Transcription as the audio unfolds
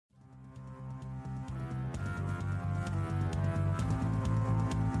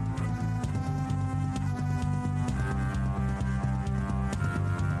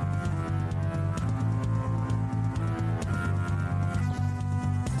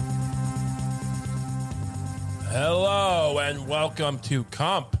Hello and welcome to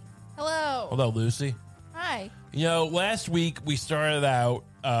Comp. Hello. Hello, Lucy. Hi. You know, last week we started out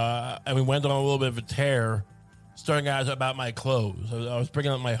and we went on a little bit of a tear, starting out about my clothes. I was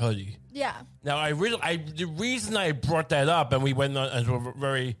bringing up my hoodie. Yeah. Now, the reason I brought that up and we went on into a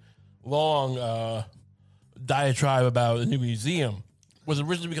very long diatribe about a new museum was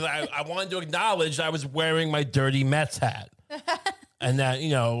originally because I wanted to acknowledge I was wearing my dirty Mets hat. And that, you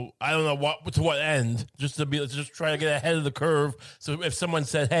know, I don't know to what end, just try to get ahead of the curve. So if someone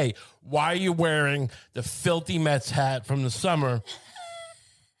said, "Hey, why are you wearing the filthy Mets hat from the summer?"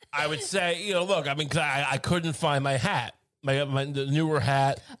 I would say, you know, look, I mean, 'cause I couldn't find my hat, the newer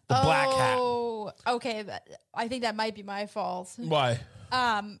hat, the black hat. Oh, okay. I think that might be my fault. Why?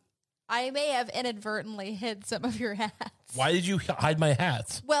 I may have inadvertently hid some of your hats. Why did you hide my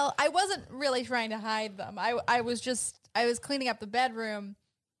hats? Well, I wasn't really trying to hide them. I was cleaning up the bedroom,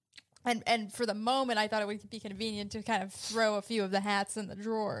 and for the moment, I thought it would be convenient to kind of throw a few of the hats in the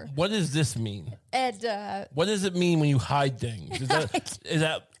drawer. What does this mean? And What does it mean when you hide things? Is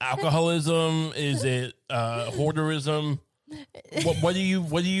that alcoholism? Is it hoarderism? What are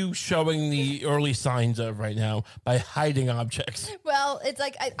you showing the early signs of right now by hiding objects? well, it's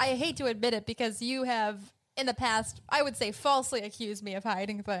like I hate to admit it because you have in the past, I would say, falsely accused me of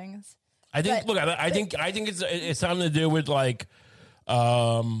hiding things. I think. But- Look, I think it's something to do with like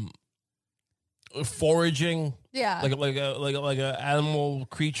foraging. Yeah. like a animal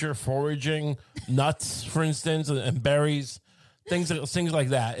creature foraging nuts, for instance, and berries, things like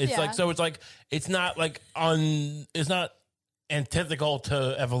that. It's Yeah. it's not it's not antithetical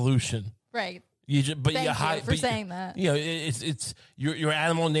to evolution. Right. But Thank you you hide for saying that. You know, it's your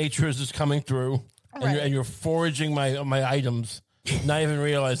animal nature is just coming through, Right. and you're foraging my items, not even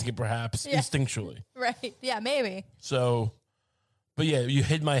realizing it, perhaps Yeah. instinctually. Right. Yeah, maybe. So, but yeah, you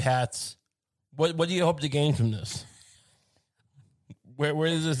hid my hats. What do you hope to gain from this? Where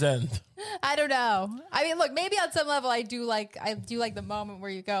does this end? I don't know. I mean, look, maybe on some level I do like the moment where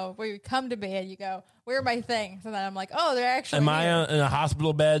you come to me and you go, "Where are my things?" And then I'm like, "Oh, they're actually Am I here." in a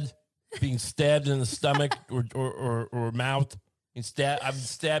hospital bed, being stabbed in the stomach or mouth? I'm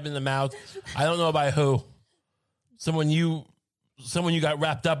stabbed in the mouth. I don't know by who. Someone you got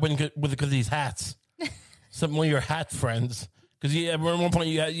wrapped up with because of these hats. One of your hat friends. Because at one point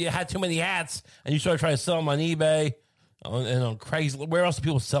you had too many hats and you started trying to sell them on eBay and on Craigslist. Where else do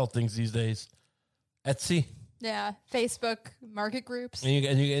people sell things these days? Etsy. Yeah, Facebook market groups.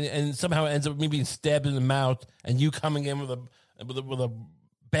 And somehow it ends up with me being stabbed in the mouth and you coming in with a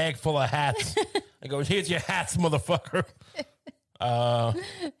bag full of hats and going, "Here's your hats, motherfucker."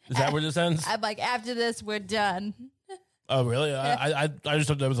 Is that where this ends? I'm like, after this, we're done. Oh, really? I just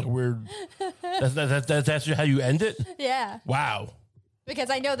thought that was like weird. That's how you end it? Yeah, Wow. because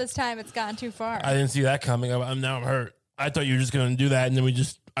I know this time it's gone too far. I didn't see that coming. Now I'm hurt. I thought you were just going to do that, and then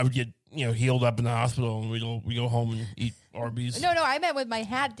I would get healed up in the hospital, and we go home and eat Arby's. no, I meant with my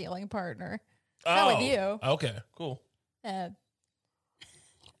hat dealing partner, not with you. Okay, cool. Uh,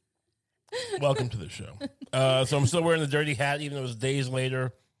 Welcome to the show. So I'm still wearing the dirty hat, even though it was days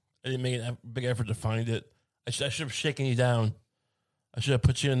later. I didn't make a big effort to find it. I should have shaken you down. I should have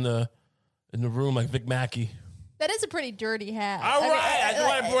put you in the room like Vic Mackey. that is a pretty dirty hat. All I mean, right, that's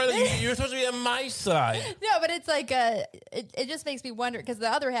why I brought it. You're supposed to be on my side. No, but it's like it just makes me wonder because the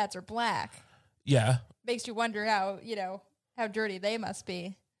other hats are black. Yeah. Makes you wonder how dirty they must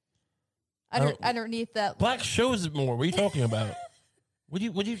be. don't- Underneath that, Black shows it more. What are you talking about? What do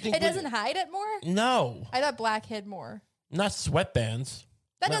you think? it doesn't hide it more. No, I thought black hid more. not sweatbands.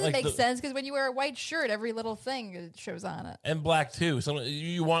 That Not doesn't like make sense because when you wear a white shirt, every little thing shows on it. And black too. So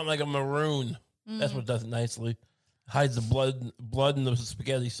you want like a maroon. That's what does it nicely. Hides the blood in the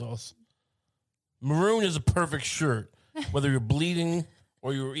spaghetti sauce. Maroon is a perfect shirt, whether you're bleeding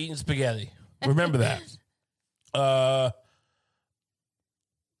or you're eating spaghetti. Remember that.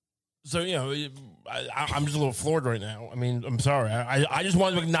 So I'm just a little floored right now. I mean, I'm sorry. I just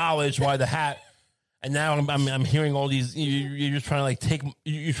wanted to acknowledge why the hat. And now I'm hearing all these. You're just trying to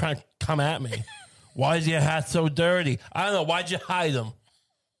you're trying to come at me. Why is your hat so dirty? I don't know. Why'd you hide them?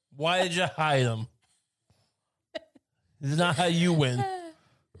 Why did you hide them? This is not how you win,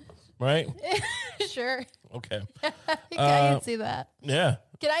 right? Sure, Okay. I can see that. Yeah.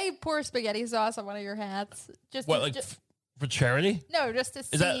 Can I pour spaghetti sauce on one of your hats? For charity? No, just to Is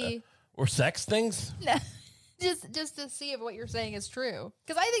that see. or sex things? No, just to see if what you're saying is true.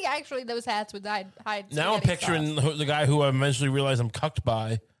 Because I think actually those hats would hide. Now I'm spaghetti picturing sauce. the guy who I eventually realized I'm cucked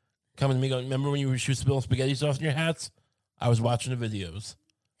by coming to me going, "Remember when you were spilling spaghetti sauce in your hats?" I was watching the videos,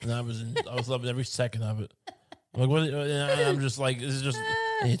 and I was loving every second of it. I'm like, what? And I'm just like, this is just.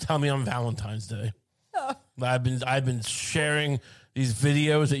 And you tell me on Valentine's Day. Oh. I've been sharing these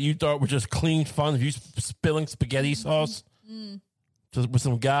videos that you thought were just clean fun of you spilling spaghetti sauce just with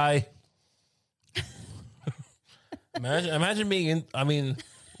some guy. imagine being in. I mean,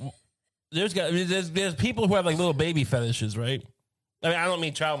 there's people who have like little baby fetishes, right? I mean, I don't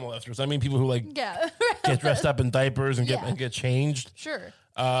mean child molesters. I mean people who like get dressed up in diapers and get changed. Sure.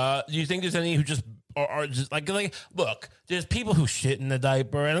 Do you think there's any who just are just like look? There's people who shit in the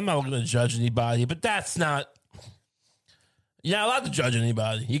diaper, and I'm not going to judge anybody, but that's not. You're not allowed to judge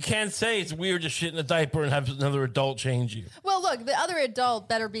anybody. You can't say it's weird to shit in a diaper and have another adult change you. Well, look, the other adult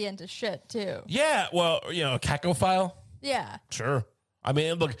better be into shit too. Yeah, well, a cacophile. Yeah. Sure. I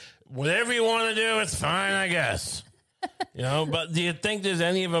mean, look, whatever you want to do, it's fine, I guess. But do you think there's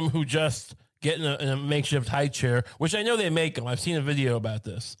any of them who just get in a makeshift high chair, which I know they make them. I've seen a video about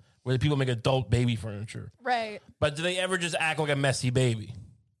this, where people make adult baby furniture. Right. But do they ever just act like a messy baby?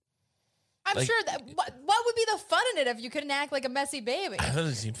 I'm sure that what would be the fun in it if you couldn't act like a messy baby? That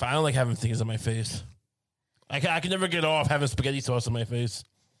doesn't seem fun. I don't like having things on my face. I can never get off having spaghetti sauce on my face.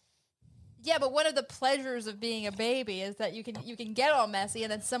 Yeah, but one of the pleasures of being a baby is that you can get all messy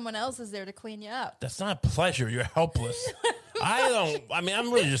and then someone else is there to clean you up. That's not a pleasure. You're helpless.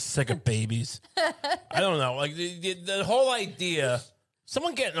 I'm really just sick of babies. I don't know. Like the whole idea,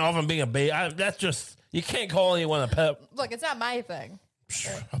 someone getting off on being a baby, that's just, you can't call anyone a pet. Look, it's not my thing.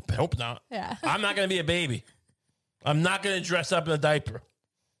 I hope not. Yeah. I'm not going to be a baby. I'm not going to dress up in a diaper.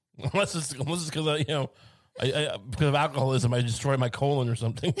 Unless it's because because of alcoholism, I destroy my colon or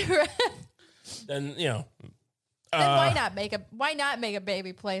something. Then then why not make a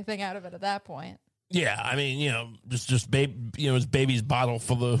baby plaything out of it at that point? Yeah, I mean, just baby, it's baby's bottle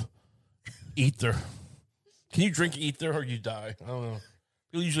full of ether. Can you drink ether or you die? I don't know.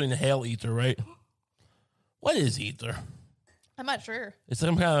 People usually inhale ether, right? What is ether? I'm not sure. It's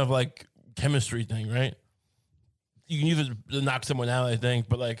some kind of like chemistry thing, right? You can use it to knock someone out, I think,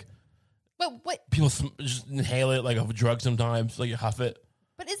 but like, what? People just inhale it like a drug sometimes, like you huff it.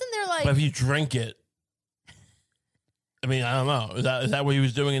 But isn't there like? But if you drink it, I mean, I don't know. Is that what he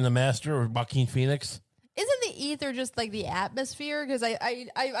was doing in The Master or Joaquin Phoenix? Isn't the ether just like the atmosphere? Because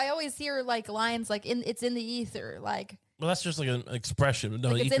I always hear like lines like it's in the ether, like. Well, that's just like an expression. No,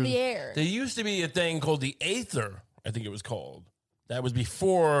 like it's in the air. There used to be a thing called the aether, I think it was called. That was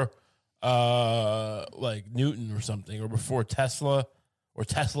before, like Newton or something, or before Tesla, or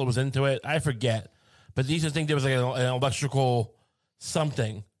Tesla was into it. I forget. But they used to think there was like an electrical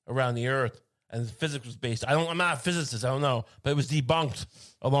something around the Earth, and physics was based. I'm not a physicist. I don't know, but it was debunked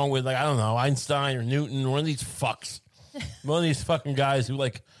along with like I don't know Einstein or Newton, or one of these fucks, one of these fucking guys who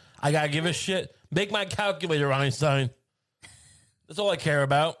like I gotta give a shit. Make my calculator, Einstein. That's all I care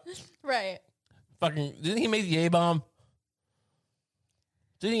about. Right. Fucking didn't he make the A-bomb?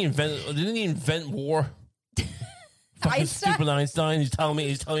 Didn't he invent war? Fucking Einstein? Stupid Einstein. He's telling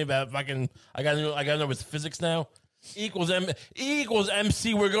me about fucking I gotta know his physics now. E equals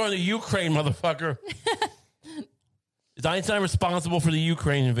MC. We're going to Ukraine, motherfucker. Is Einstein responsible for the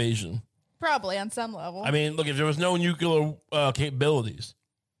Ukraine invasion? Probably on some level. I mean, look, if there was no nuclear capabilities,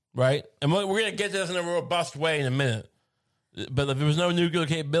 right? And we're going to get to this in a robust way in a minute. But if there was no nuclear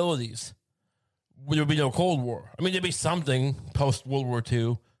capabilities, there would be no Cold War. I mean, there'd be something post World War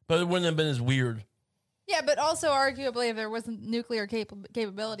II, but it wouldn't have been as weird. Yeah, but also arguably, if there wasn't nuclear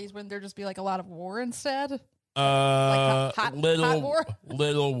capabilities, wouldn't there just be like a lot of war instead? Like hot war?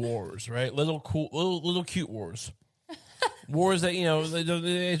 Little wars, right? Little cute wars. Wars that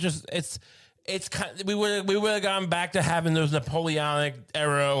it's kind of, we would have gone back to having those Napoleonic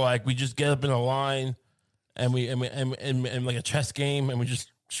era, like we just get up in a line and we like a chess game, and we just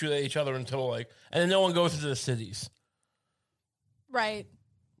shoot at each other until like, and then no one goes into the cities, right?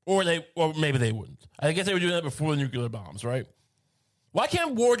 Or maybe they wouldn't. I guess they were doing that before the nuclear bombs, right? Why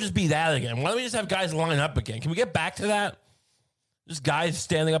can't war just be that again? Why don't we just have guys line up again? Can we get back to that? Just guys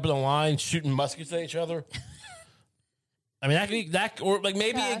standing up in a line, shooting muskets at each other. I mean, that could be that, or like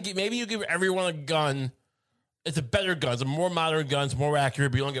maybe you give everyone a gun. It's a better gun. It's a more modern gun. It's more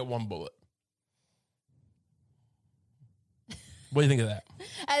accurate, but you only get one bullet. What do you think of that?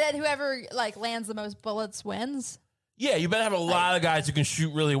 And then whoever like lands the most bullets wins. Yeah, you better have a lot of guys who can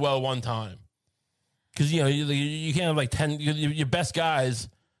shoot really well one time. Because, you can't have like 10, your best guys,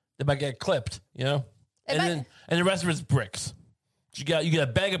 they might get clipped, and the rest of it's bricks. You get a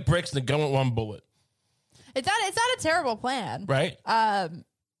bag of bricks and a gun with one bullet. It's not a terrible plan. Right?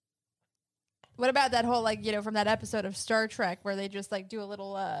 What about that whole, from that episode of Star Trek where they just, do a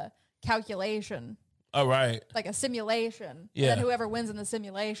little calculation? Oh, right. Like a simulation. Yeah. And then whoever wins in the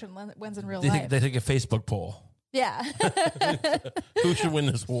simulation wins in real They life. take a Facebook poll. Yeah. Who should win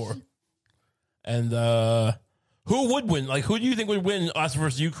this war? And who would win? Like, who do you think would win us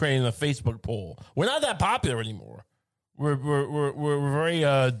versus Ukraine in a Facebook poll? We're not that popular anymore. We're very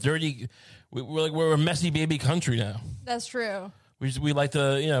dirty. We're a messy baby country now. That's true. We like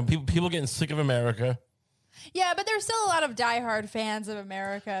to, people getting sick of America. Yeah, but there's still a lot of diehard fans of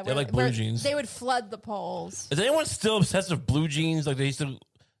America. They like blue jeans. They would flood the polls. Is anyone still obsessed with blue jeans? Like they used to,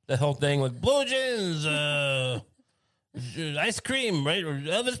 that whole thing, like blue jeans, ice cream, right? Or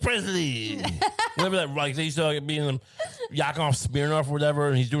Elvis Presley. Whatever that, like they used to like, be in Yakov Smirnoff or whatever,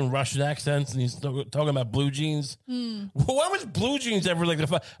 and he's doing Russian accents, and he's talking about blue jeans. Why was blue jeans ever like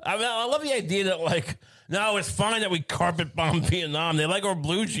the? I love the idea that like, no, it's fine that we carpet bomb Vietnam. They like our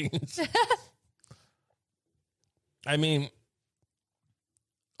blue jeans. I mean,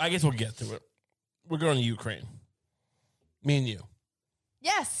 I guess we'll get to it. We're going to Ukraine. Me and you.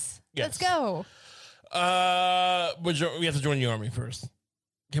 Yes. Yes. Let's go. We have to join the army first.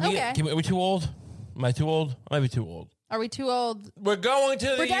 Okay. Are we too old? Am I too old? I might be too old. Are we too old? We're going to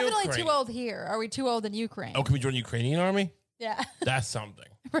the We're definitely Ukraine. too old here. Are we too old in Ukraine? Oh, can we join the Ukrainian army? Yeah. That's something.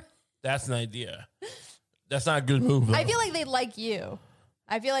 That's an idea. That's not a good move, though. I feel like they'd like you.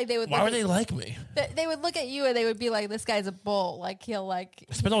 I feel like they would. Why would they like me? They would look at you and they would be like, "This guy's a bull. Like he'll like."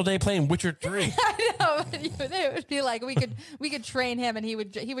 I spent all day playing Witcher 3. I know. But they would be like, "We could train him, and he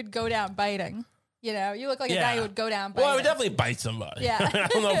would go down biting." You know, you look like a guy who would go down biting. Well, I would definitely bite somebody. Yeah. I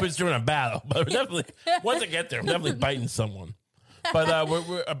don't know if it's during a battle, but definitely once I get there, I'm definitely biting someone. But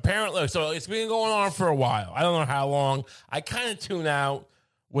we're apparently, so it's been going on for a while. I don't know how long. I kind of tune out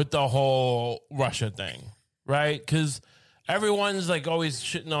with the whole Russia thing, right? Because everyone's like always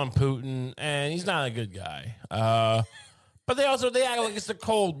shitting on Putin, and he's not a good guy. But they act like it's the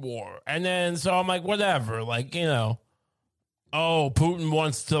Cold War, and then so I'm like, whatever, like oh, Putin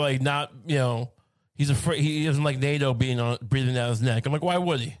wants to like not, he's afraid, he doesn't like NATO breathing down his neck. I'm like, why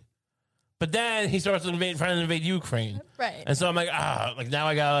would he? But then he starts trying to invade Ukraine, right? And so I'm like, now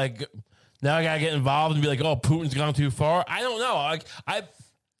I gotta get involved and be like, oh, Putin's gone too far. I don't know, like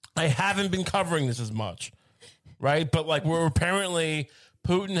I haven't been covering this as much. Right, but like we're apparently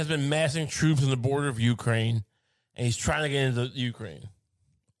Putin has been massing troops on the border of Ukraine, and he's trying to get into Ukraine,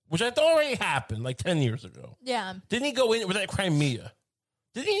 which I thought already happened like 10 years ago. Yeah, didn't he go in with that Crimea?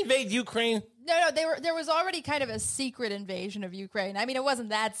 Did he invade Ukraine? No. There was already kind of a secret invasion of Ukraine. I mean, it wasn't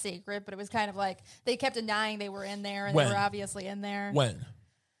that secret, but it was kind of like they kept denying they were in there, and they were obviously in there. When?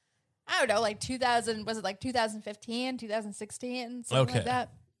 I don't know, like 2000. Was it like 2015, 2016, something like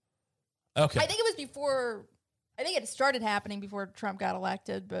that? Okay, I think it was before. I think it started happening before Trump got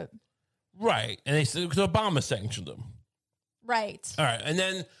elected, but right, and because Obama sanctioned him, right. All right, and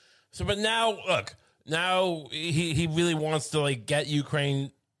then but now look, he really wants to like get Ukraine.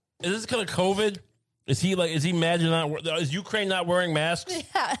 Is this because of COVID? Is he mad is Ukraine not wearing masks?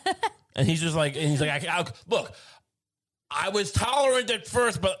 Yeah, and he's just like, look. I was tolerant at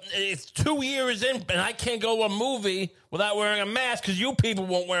first, but it's 2 years in, and I can't go to a movie without wearing a mask because you people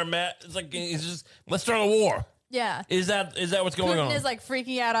won't wear a mask. It's like let's start a war. Yeah. Is that what's going on? Putin is like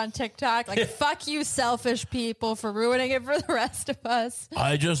freaking out on TikTok. Like, fuck you, selfish people, for ruining it for the rest of us.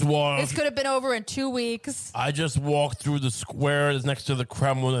 This could have been over in 2 weeks. I just walked through the square that's next to the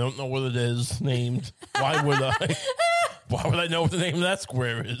Kremlin. I don't know what it is named. Why would I? Why would I know what the name of that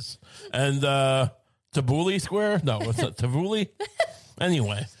square is? And Tabuli Square? No, it's not Tabuli.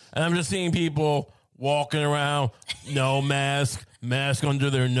 Anyway, and I'm just seeing people walking around, no mask under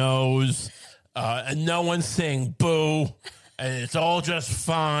their nose. And no one's saying boo, and it's all just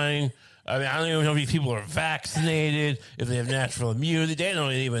fine. I mean, I don't even know if these people are vaccinated, if they have natural immunity. They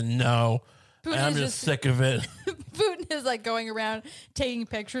don't even know. Putin and I'm just sick of it. Putin is like going around taking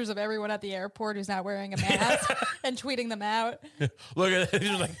pictures of everyone at the airport who's not wearing a mask and tweeting them out. Look at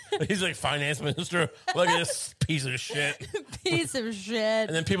it. He's like finance minister. Look at this piece of shit. Piece of shit.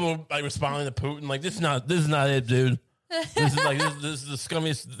 And then people like responding to Putin like, this is not it, dude. This is the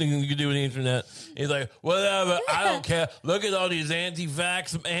scummiest thing you can do on the internet. He's like, whatever, I don't care. Look at all these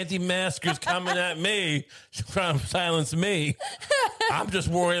anti-vax, anti-maskers coming at me, trying to silence me. I'm just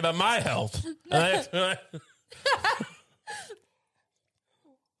worried about my health. I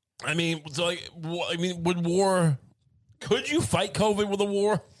mean, would war? Could you fight COVID with a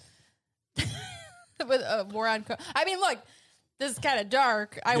war? With a war on COVID? I mean, look, this is kind of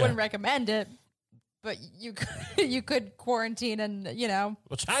dark. I wouldn't recommend it. But you could quarantine and, Well,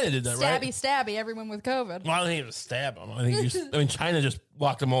 China did that, right? Stabby everyone with COVID. Well, I don't think it was stab them. I think China just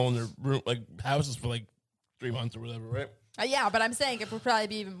locked them all in their room, like houses for like 3 months or whatever, right? Yeah, but I'm saying it would probably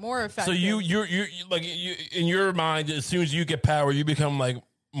be even more effective. So you're like in your mind, as soon as you get power, you become like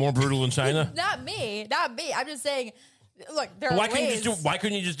more brutal in China. Not me. I'm just saying Look, there Why are couldn't ways. why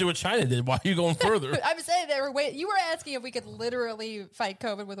couldn't you just do what China did? Why are you going further? I'm saying there were ways. You were asking if we could literally fight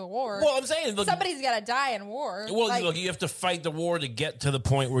COVID with a war. Well, I'm saying, look, Somebody's got to die in war. well, Like, look, you have to fight the war to get to the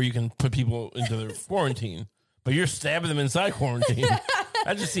point where you can put people into their quarantine. But you're stabbing them inside quarantine.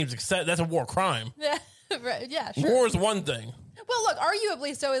 That just seems that's a war crime. yeah, right, yeah, sure. War is one thing. Well, look,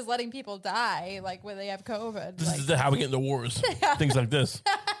 arguably so is letting people die, like when they have COVID. This Like, is how we get into wars. Things like this.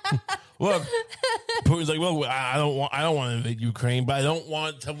 Look, Putin's like, well, I don't want to invade Ukraine, but I don't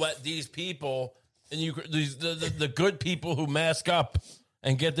want to let these people in Ukraine, the good people who mask up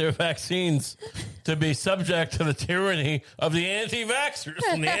and get their vaccines, to be subject to the tyranny of the anti-vaxxers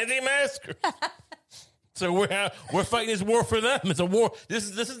and the anti-maskers. So we're fighting this war for them. It's a war.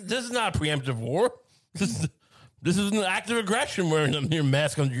 This is not a preemptive war. This is an act of aggression wearing your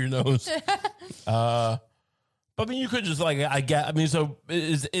mask under your nose. But I mean, you could just so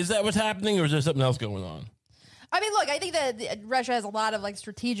is that what's happening, or is there something else going on I mean, look, I think that Russia has a lot of like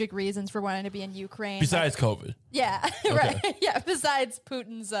strategic reasons for wanting to be in Ukraine. besides COVID? Yeah, right. Yeah, besides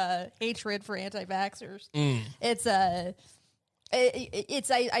Putin's hatred for anti-vaxxers,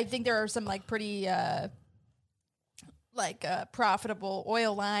 I think there are some like pretty profitable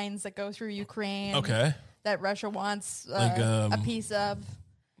oil lines that go through Ukraine. Okay, that Russia wants Like, a piece of.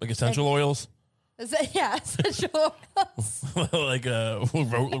 like essential oils, Yeah, essential oils. like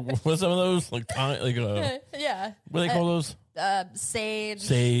what's some of those Yeah. what do they call those? Sage.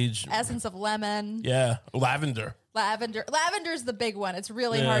 Sage, Essence of lemon. yeah, lavender. Lavender. Lavender's the big one. It's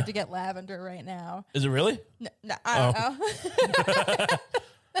really Yeah. hard to get lavender right now. Is it really? No, I don't know.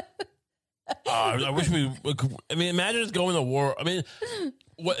 I wish we. I mean, imagine us going to war. I mean,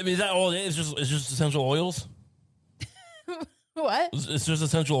 is that all it is? It's just essential oils. What? It's just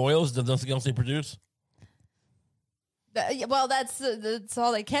essential oils. There's nothing else they produce. Well, that's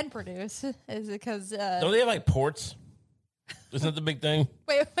all they can produce. Is because Don't they have like ports? Isn't that the big thing?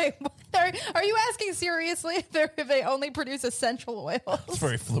 wait. What? Are you asking seriously if they only produce essential oils? It's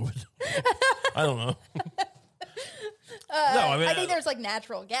very fluid. I don't know. I think there's like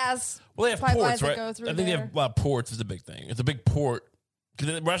natural gas. Well, they have pipelines ports, that right? go through I think they there. have ports is a big thing. It's a big port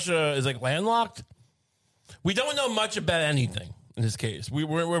because Russia is like landlocked. We don't know much about anything in this case.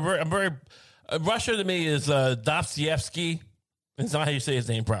 I'm very Russia to me is Dostoevsky. It's not how you say his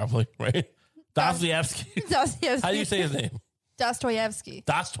name properly, right? Dostoevsky. Dostoevsky. How do you say his name? Dostoevsky.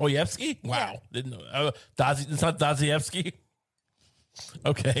 Dostoevsky? Wow, Yeah. didn't know. It's not Dostoevsky.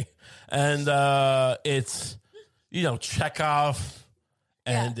 Okay, and it's Chekhov,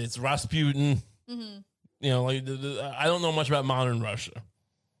 and it's Rasputin. Mm-hmm. I don't know much about modern Russia.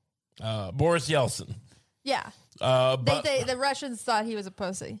 Boris Yeltsin. Yeah. But The Russians thought he was a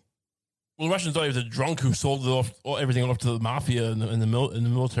pussy. the Russians thought he was a drunk who sold everything off to the mafia in the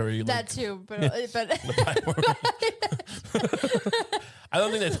military. That too, but I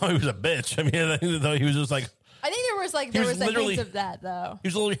don't think they thought he was a bitch. I mean, I think they thought he was just like I think there was a literally- hint of that though. he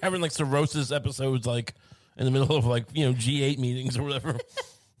was literally having like cirrhosis episodes, like in the middle of like G8 meetings or whatever.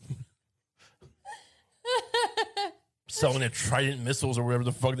 Selling their Trident missiles or whatever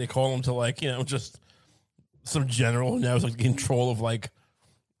the fuck they call them to just some general who now is like in control of like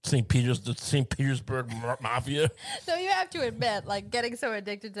the St. Petersburg mafia. So you have to admit, like getting so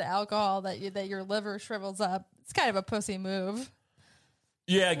addicted to alcohol that your liver shrivels up. It's kind of a pussy move.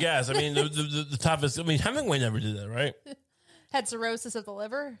 Yeah, I guess. I mean, the toughest. I mean, Hemingway never did that, right? Had cirrhosis of the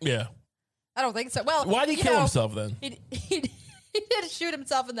liver? Yeah. I don't think so. Well, Why did he kill himself then? He did shoot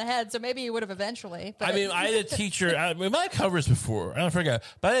himself in the head, so maybe he would have eventually. But I mean, I had a teacher. We might have covered this before. I don't forget.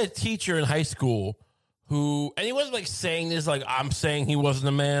 But I had a teacher in high school who, and he wasn't like saying this like I'm saying he wasn't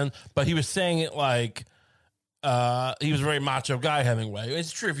a man, but he was saying it like he was a very macho guy. Hemingway.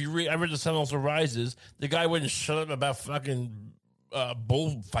 It's true. If you read, I read The Sun Also Rises. The guy wouldn't shut up about fucking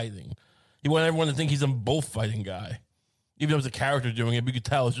bullfighting. He wanted everyone to think he's a bullfighting guy. Even though it was a character doing it, but you could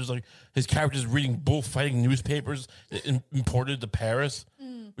tell it's just like his character's reading bullfighting newspapers imported to Paris,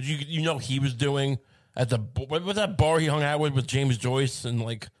 which he was doing at the what was that bar he hung out with James Joyce and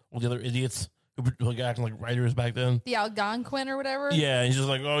like all the other idiots who were like acting like writers back then. the Algonquin or whatever. Yeah, and he's just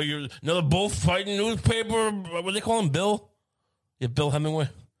like, oh, you're another bullfighting newspaper. What do they call him, Bill? Yeah, Bill Hemingway.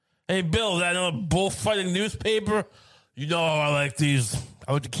 Hey, Bill, is that another bullfighting newspaper? You know how I like these.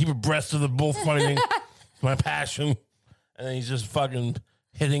 I like to keep abreast of the bullfighting. It's my passion. And then he's just fucking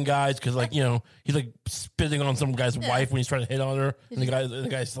hitting guys because, he's like spitting on some guy's wife when he's trying to hit on her. And the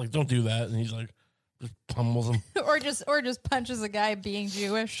guy's like, don't do that. And he's like, just pummels him. or just punches a guy being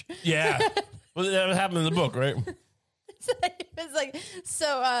Jewish. Yeah. Well, that happened in the book, right? It's like,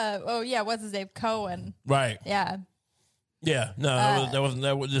 so, what's his name? Cohen. Right. Yeah. Yeah. No,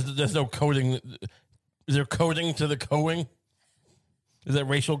 that wasn't. There's no coding. Is there coding to the coding? Is that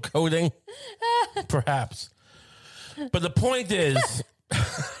racial coding? Perhaps. But the point is,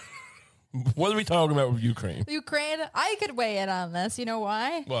 what are we talking about with Ukraine? Ukraine. I could weigh in on this. You know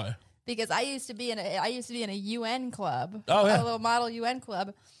why? Why? Because I used to be in a UN club. Oh, yeah. A little model UN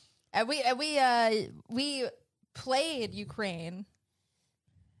club, and we played Ukraine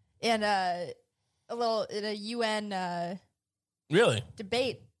in a UN Really?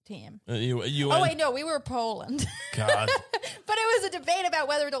 debate team. UN? Oh wait, no, we were Poland. God. But it was a debate about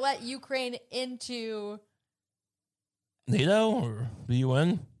whether to let Ukraine into NATO or the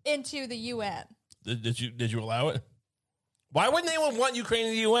UN? the UN. Did you allow it? Why wouldn't anyone want Ukraine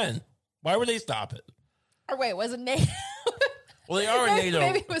in the UN? Why would they stop it? Or wait, was it NATO? Well, they are in NATO.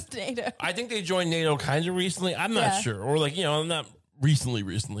 Maybe it was NATO. I think they joined NATO kind of recently. I'm not sure. Or like, not recently,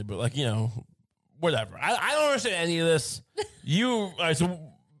 but like, whatever. I don't understand any of this. All right, so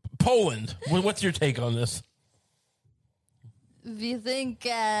Poland, what's your take on this? We think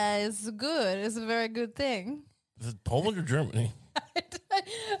it's good. It's a very good thing. Is it Poland or Germany?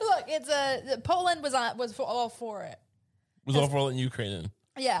 Look, Poland was all for it. Was all for letting Ukraine in.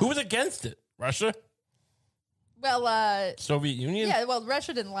 Yeah. Who was against it? Russia? Well, Soviet Union? yeah. Well,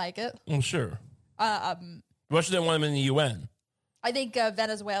 Russia didn't like it. I'm sure. Russia didn't want them in the UN. I think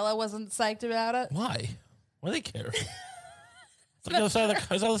Venezuela wasn't psyched about it. Why? Why do they care? It's like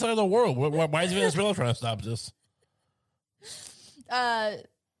the other side of the world. Why is Venezuela trying to stop this?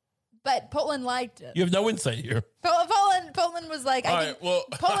 But Poland liked it. You have no insight here. Poland was like,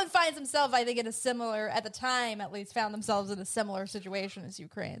 Poland finds himself, I think, at the time at least, found themselves in a similar situation as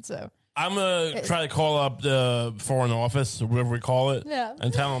Ukraine. So I'm going to try to call up the Foreign Office, or whatever we call it,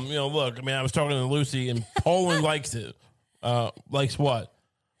 and tell them, look, I was talking to Lucy, and Poland likes it. Likes what?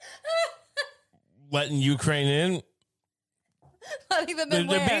 Letting Ukraine in? letting them in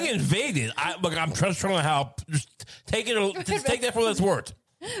They're being invaded. I'm just trying to help. Just take that for what it's worth.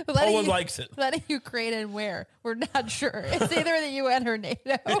 Poland likes it. Letting Ukraine in where? We're not sure. It's either the UN or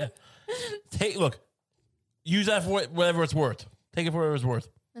NATO. Yeah. Use that for whatever it's worth. Take it for whatever it's worth.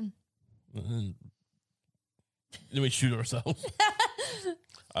 Then we shoot ourselves.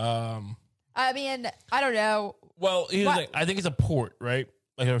 I mean, I don't know. Well, here's the thing. I think it's a port, right?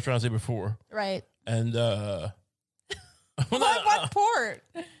 Like I was trying to say before. Right. And what port?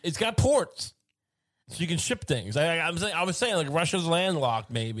 It's got ports. So you can ship things. I was saying like Russia's landlocked,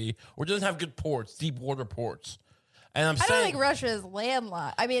 maybe, or doesn't have good ports, deep water ports. And I don't think Russia is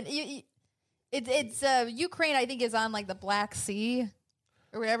landlocked. I mean, it's Ukraine. I think is on like the Black Sea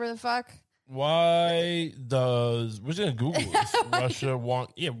or whatever the fuck. Why does we're just gonna Google this? Russia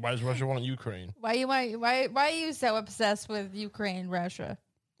want? Yeah, why does Russia want Ukraine? Why are you so obsessed with Ukraine, Russia?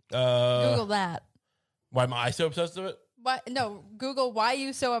 Google that. Why am I so obsessed with it? No, Google why are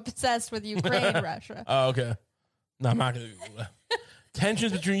you so obsessed with Ukraine, Russia? Oh, okay. No, I'm not going to Google that.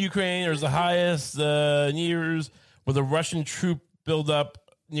 Tensions between Ukraine are the highest in years, with a Russian troop buildup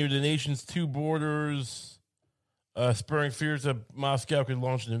near the nation's two borders, spurring fears that Moscow could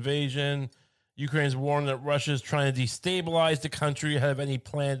launch an invasion. Ukraine's warned that Russia is trying to destabilize the country ahead of any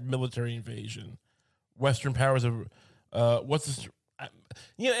planned military invasion. Western powers have... what's this...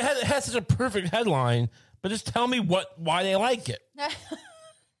 it has such a perfect headline, but just tell me why they like it.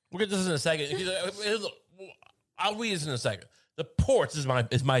 We'll get this in a second. I'll read this in a second. The ports is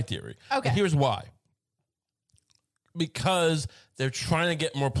my theory. Okay. And here's why. Because they're trying to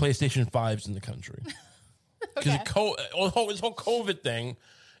get more PlayStation 5s in the country. Because this whole COVID thing,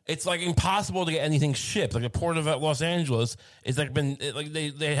 it's like impossible to get anything shipped. Like the port of Los Angeles is like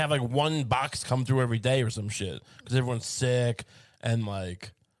they have like one box come through every day or some shit because everyone's sick and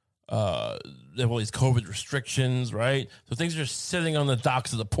like they have all these COVID restrictions, right? So things are just sitting on the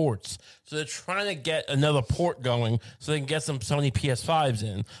docks of the ports. So they're trying to get another port going so they can get some Sony PS5s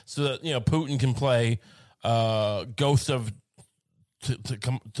in, so that Putin can play Ghost of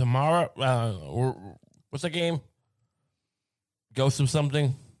Tomorrow, or what's that game? Ghost of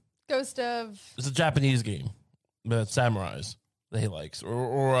something. Ghost of. It's a Japanese game, but it's samurais that he likes.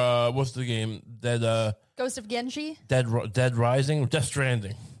 Or what's the game? Ghost of Genji. Dead Rising, Death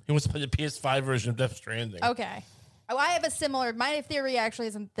Stranding. He wants to play the PS5 version of Death Stranding. Okay. Oh, I have a similar. My theory actually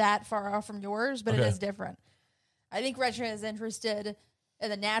isn't that far off from yours, but it is different. I think Russia is interested in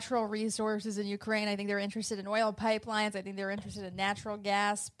the natural resources in Ukraine. I think they're interested in oil pipelines. I think they're interested in natural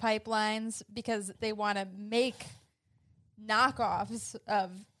gas pipelines because they want to make knockoffs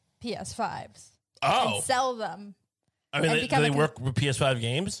of PS5s and sell them. I mean, do they work with PS5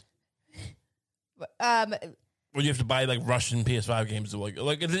 games? Or do you have to buy like Russian PS5 games?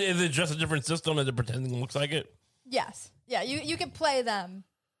 Is it just a different system that they're pretending looks like it? Yes. Yeah, you can play them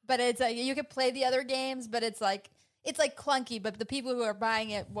but it's like you can play the other games, but it's like clunky. But the people who are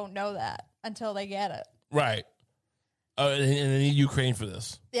buying it won't know that until they get it. Right. And they need Ukraine for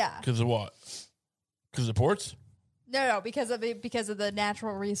this. Yeah. Because of what? Because of ports? No, because of the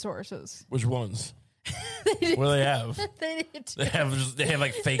natural resources. Which ones? What do they have? They have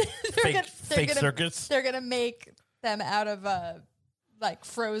like fake circuits. They're gonna make them out of like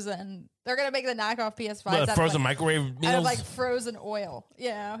frozen. They're gonna make the knockoff PS5 frozen microwave meals? out of like frozen oil.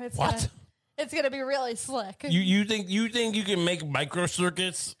 It's what? It's gonna be really slick. You think you can make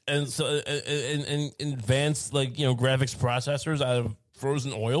microcircuits and advanced graphics processors out of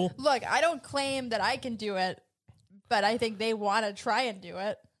frozen oil? Look, I don't claim that I can do it, but I think they want to try and do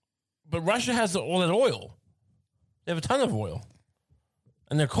it. But Russia has all that oil. They have a ton of oil,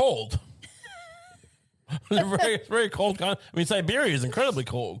 and they're cold. They're very cold. I mean, Siberia is incredibly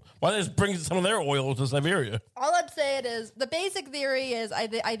cold. Why don't they just bring some of their oil to Siberia? All I'm saying is the basic theory is I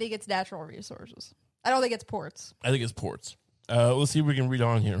think it's natural resources. I don't think it's ports. I think it's ports. Let's see if we can read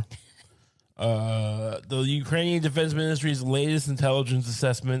on here. The Ukrainian Defense Ministry's latest intelligence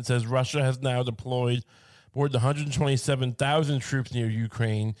assessment says Russia has now deployed more than 127,000 troops near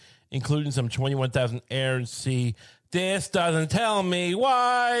Ukraine, including some 21,000 air and sea. This doesn't tell me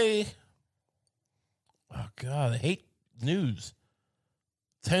why. Oh, God, I hate news.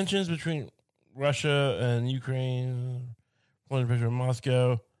 Tensions between Russia and Ukraine, pulling pressure on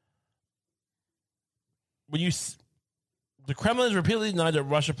Moscow. The Kremlin has repeatedly denied that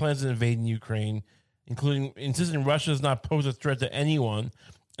Russia plans on invading Ukraine, including insisting Russia does not pose a threat to anyone,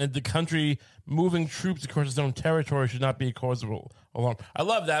 and the country moving troops across its own territory should not be a cause of alarm. I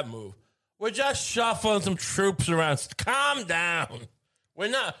love that move. We're just shuffling some troops around. Calm down. We're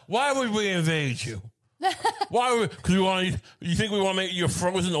not. Why would we invade you? Why? Because we want. You think we want to make you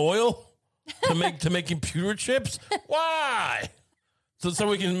frozen oil to make computer chips? Why? So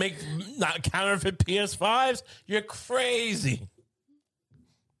we can make not counterfeit PS5s? You're crazy.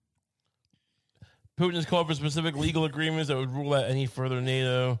 Putin has called for specific legal agreements that would rule out any further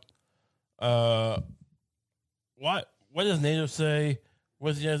NATO. What does NATO say?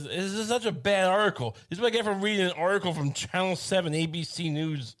 This is such a bad article. This is what I get from reading an article from Channel 7 ABC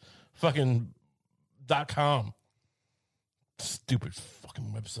News .com. Stupid fucking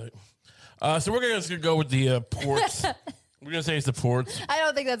website. So we're going to go with the ports. We're going to say it's the ports. I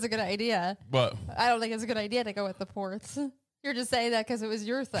don't think that's a good idea. What? I don't think it's a good idea to go with the ports. You're just saying that because it was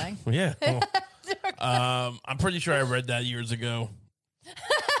your thing. Yeah. Well, I'm pretty sure I read that years ago.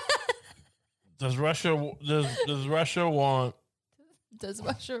 Does Russia want? Does Russia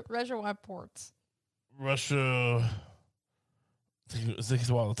want ports? Russia. It takes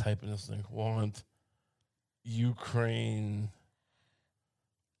a while to type in this thing. Want Ukraine?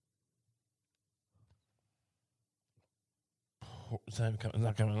 It's not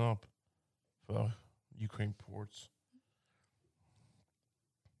coming up for Ukraine ports.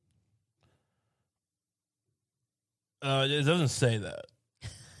 It doesn't say that.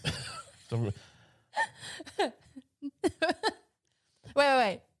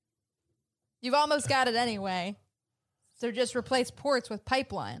 Wait. You've almost got it anyway. So just replace ports with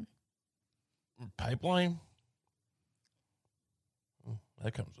pipeline. Pipeline? Oh,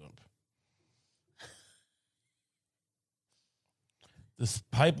 that comes up. This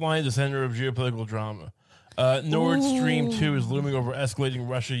pipeline, the center of geopolitical drama. Nord Stream 2 is looming over escalating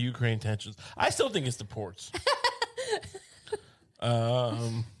Russia-Ukraine tensions. I still think it's the ports.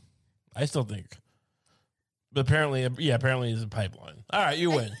 I still think. But apparently it's a pipeline. All right, you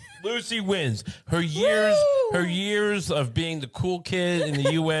win. Lucy wins. Her years of being the cool kid in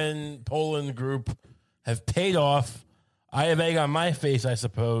the UN Poland group have paid off. I have egg on my face, I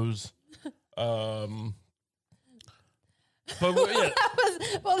suppose. But yeah.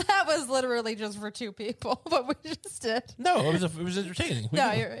 that was literally just for two people. What we just did. No, it was entertaining.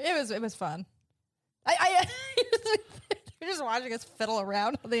 It was fun. You're just watching us fiddle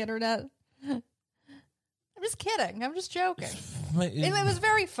around on the internet. I'm just kidding. I'm just joking. It was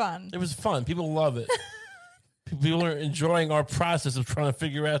very fun. It was fun. People love it. People are enjoying our process of trying to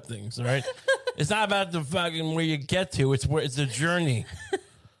figure out things. All right, it's not about the fucking where you get to. It's a journey.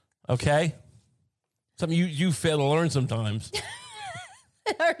 Okay, something you fail to learn sometimes.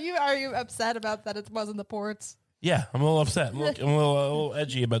 Are you upset about that? It wasn't the ports. Yeah, I'm a little upset. I'm a little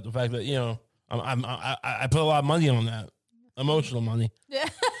edgy about the fact that I put a lot of money on that, emotional money. Yeah.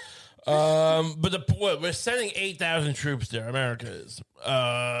 But we're sending 8,000 troops there. America is.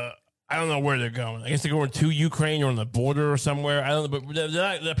 I don't know where they're going. I guess they're going to Ukraine or on the border or somewhere. I don't know,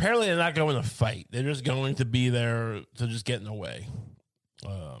 but apparently they're not going to fight. They're just going to be there to just get in the way,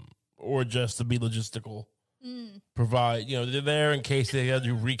 or just to be logistical. provide. They're there in case they got to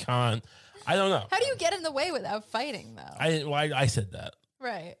do recon. I don't know. How do you get in the way without fighting, though? I said that.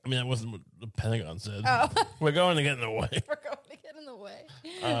 Right. I mean, that wasn't what the Pentagon said. Oh. We're going to get in the way. We're going to get in the way.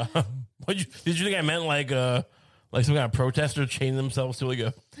 Did you think I meant like some kind of protester chain themselves to like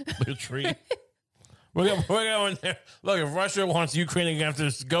a tree? We're going there. Look, if Russia wants Ukraine to have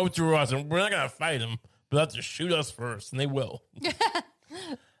to go through us, and we're not going to fight them, but they have to shoot us first, and they will. Do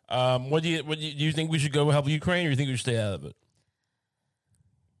you think we should go help Ukraine, or do you think we should stay out of it?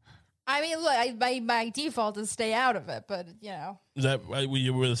 I mean, look, my default is stay out of it, but Is that what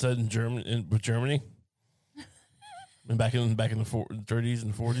you would have said with Germany? And back in the 30s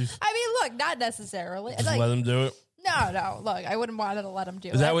and 40s? I mean, look, not necessarily. Just let them do it? No. Look, I wouldn't want to let them do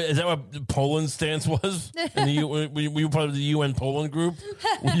it. Is that what Poland's stance was? And we were part of the UN Poland group?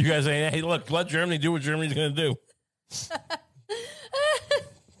 Were you guys saying, hey, look, let Germany do what Germany's going to do?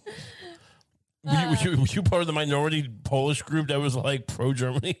 Were you part of the minority Polish group that was like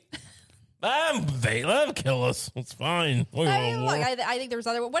pro-Germany? Let them kill us. It's fine. Look, I think there's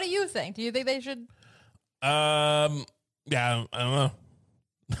other. What do you think? Do you think they should? Yeah, I don't know.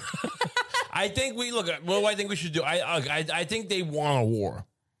 I think what do I think we should do? I think they want a war.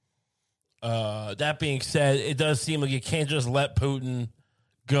 That being said, it does seem like you can't just let Putin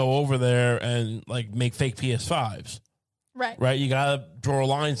go over there and like make fake PS5s. Right. You gotta draw a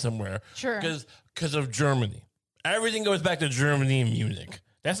line somewhere. Sure. Because of Germany, everything goes back to Germany and Munich.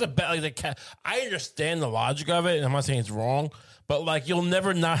 That's I understand the logic of it, and I'm not saying it's wrong, but like you'll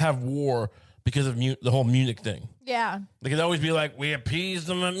never not have war because of the whole Munich thing. Yeah. They could always be like, we appeased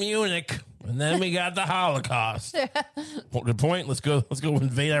them at Munich, and then we got the Holocaust. Good point. Let's go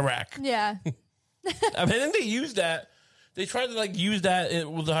invade Iraq. Yeah. I think they used that. They tried to use that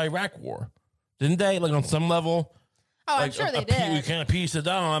with the Iraq war, didn't they? Like on some level. Oh, I'm sure they did. We can't appease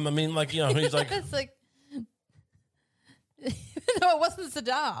Saddam. I mean, he's like. It's like. No, it wasn't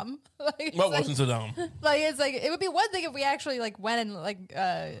Saddam. Wasn't Saddam? It's like it would be one thing if we actually went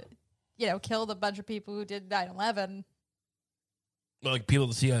and killed a bunch of people who did 9/11. Like people at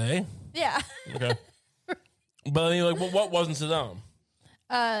the CIA? Yeah. Okay. But I mean, what wasn't Saddam?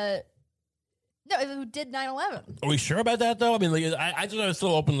 No, who did 9/11? Are we sure about that though? I mean, I thought I was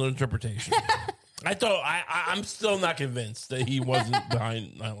still open to interpretation. I'm still not convinced that he wasn't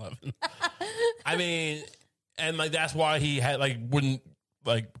behind 9/11. I mean. And that's why he wouldn't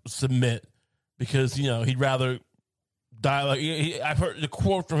submit, because he'd rather die I've heard the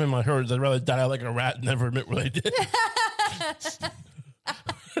quote from him. I heard is, I'd rather die like a rat and never admit what I did.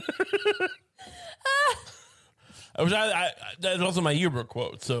 That's also my yearbook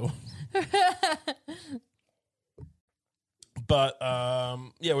quote. So, but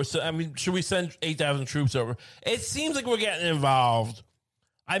should we send 8,000 troops over? It seems like we're getting involved.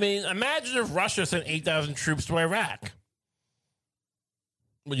 I mean, imagine if Russia sent 8,000 troops to Iraq.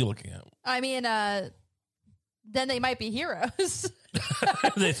 What are you looking at? I mean, then they might be heroes.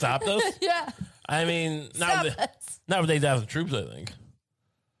 They stopped us? Yeah. I mean, not with 8,000 troops, I think.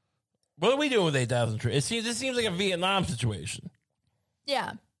 What are we doing with 8,000 troops? This seems like a Vietnam situation.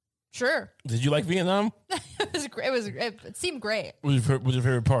 Yeah. Sure. Did you like Vietnam? It was great. It seemed great. What was your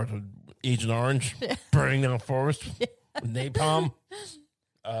favorite part? Agent Orange? Yeah. Burning down a forest? Yeah. With napalm?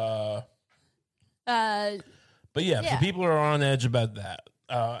 But yeah, so people are on edge about that.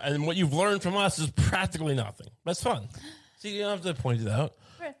 And what you've learned from us is practically nothing. That's fun. See, you don't have to point it out.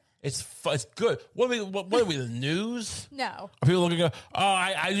 Right. It's good. What are we, the news? No. Are people looking to go, oh,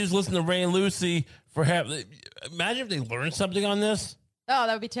 I just listened to Ray and Lucy for half. Imagine if they learned something on this. Oh,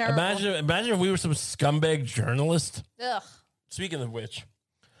 that would be terrible. Imagine if we were some scumbag journalist. Ugh. Speaking of which,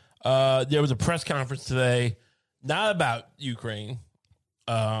 there was a press conference today, not about Ukraine.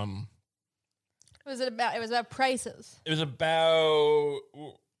 It was about prices. It was about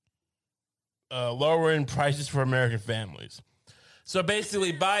lowering prices for American families. So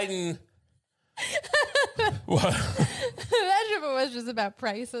basically, Biden. What? Imagine if it was just about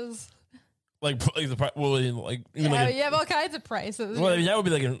prices. You have all kinds of prices. Well, that would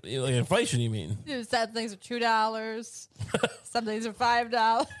be like inflation. You mean? Some things are $2. Some things are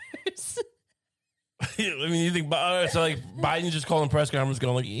 $5. I mean, you think Biden just calling press conference,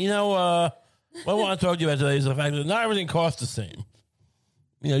 going what I want to talk to you about today is the fact that not everything costs the same.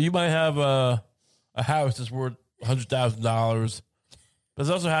 You might have a house that's worth $100,000, but there's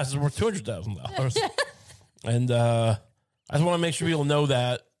also a house that's worth $200,000. And I just want to make sure people know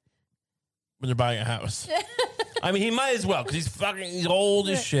that when they're buying a house. I mean, he might as well, because he's old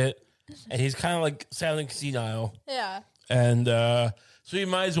as shit, and he's kind of sounding senile. Yeah. And so he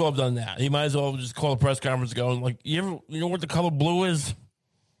might as well have done that. He might as well just call a press conference going, you know what the color blue is?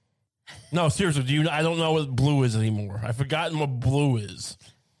 No, seriously, I don't know what blue is anymore. I've forgotten what blue is.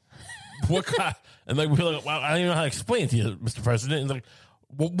 What kind? And like we're like, well, I don't even know how to explain it to you, Mr. President. And like,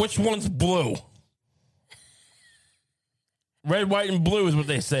 which one's blue? Red, white, and blue is what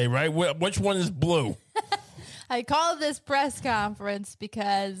they say, right? Which one is blue? I called this press conference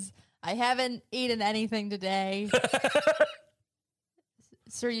because I haven't eaten anything today.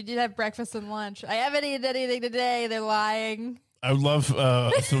 Sir, you did have breakfast and lunch. I haven't eaten anything today. They're lying. I would love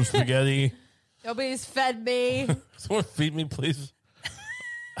some spaghetti. Nobody's fed me. Someone feed me, please.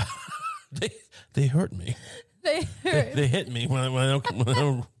 They hurt me. They hit me when I don't.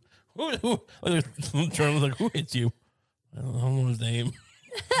 Who like, who hits you? I don't know his name.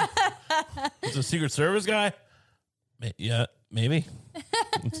 It's a Secret Service guy. Yeah, maybe.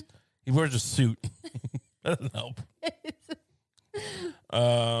 He wears a suit. That doesn't help.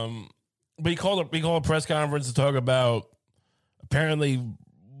 But he called a press conference to talk about apparently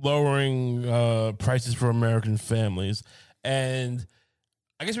lowering prices for American families, and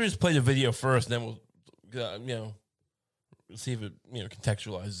I guess we just play the video first, and then we'll see if it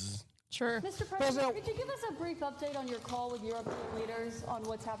contextualizes. Sure. Mr. President, could you give us a brief update on your call with European leaders on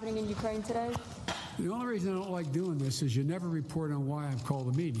what's happening in Ukraine today? The only reason I don't like doing this is you never report on why I've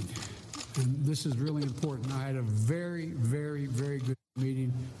called a meeting. And this is really important. I had a very, very, very good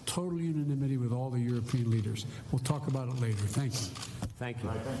meeting, total unanimity with all the European leaders. We'll talk about it later. Thank you. Thank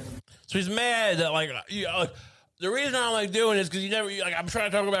you. So he's mad that the reason I don't like doing this because I'm trying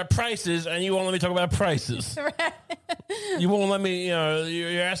to talk about prices and you won't let me talk about prices. Right. You won't let me.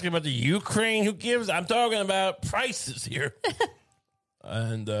 You're asking about the Ukraine. Who gives? I'm talking about prices here.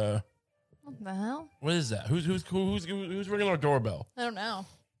 And what the hell? What is that? Who's ringing our doorbell? I don't know.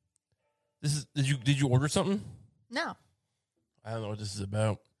 This is did you order something? No. I don't know what this is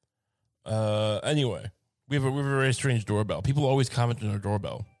about. Anyway, we have a very strange doorbell. People always comment on our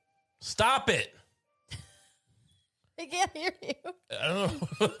doorbell. Stop it. I can't hear you. I don't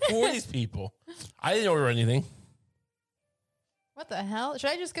know. Who are these people? I didn't order anything. What the hell?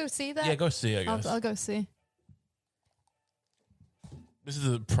 Should I just go see that? Yeah, go see, I guess. I'll go see. This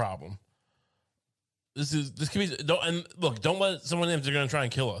is a problem. This could be. Don't let someone in if they're going to try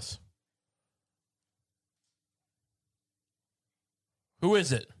and kill us. Who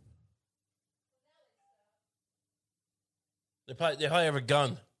is it? They probably have a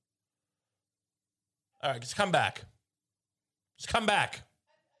gun. All right, just come back. Just come back.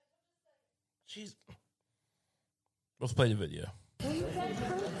 Jeez. Let's play the video.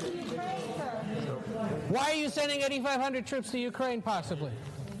 Why are you sending 8,500 troops to Ukraine, possibly?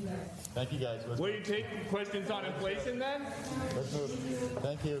 Thank you, guys. Will you take questions on inflation then? Let's move.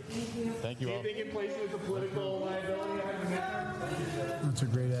 Thank you. Thank you Do all. you think inflation is a political liability? That's a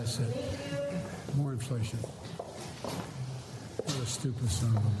great asset. More inflation. What a stupid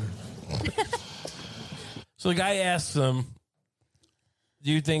son of a bitch. So the guy asks him,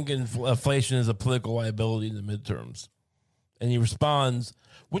 do you think inflation is a political liability in the midterms? And he responds,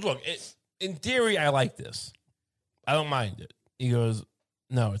 well, look, in theory, I like this. I don't mind it. He goes,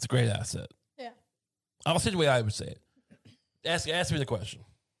 no, it's a great asset. Yeah. I'll say the way I would say it. Ask me the question.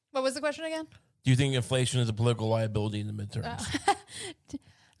 What was the question again? Do you think inflation is a political liability in the midterms?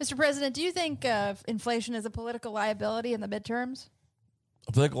 Mr. President, do you think inflation is a political liability in the midterms?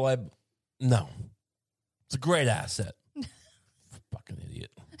 A political liability? No. It's a great asset. Fucking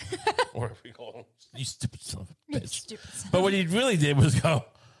idiot. Or if we call him, you stupid son of a bitch. But what he really did was go,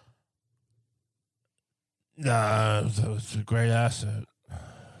 nah, it's a great asset.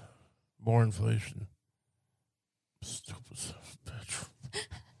 More inflation. Stupid son of a bitch.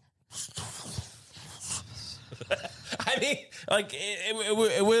 I mean, like,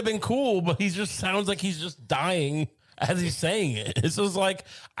 it would have been cool, but he just sounds like he's just dying as he's saying it. It's just like,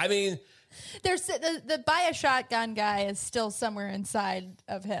 I mean... There's the buy a shotgun guy is still somewhere inside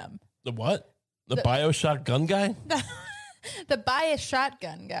of him. The what? The BioShock gun guy? The buy a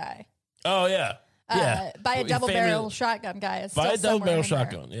shotgun guy. Oh, yeah. Yeah. Buy a double barrel shotgun guy is still buy a double barrel somewhere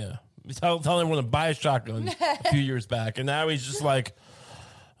in shotgun, yeah. He's telling everyone to buy a shotgun a few years back, and now he's just like,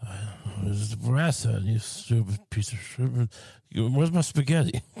 this is the asset, you stupid piece of shit. Where's my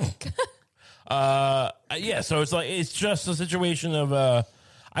spaghetti? Yeah, so it's like, it's just a situation of,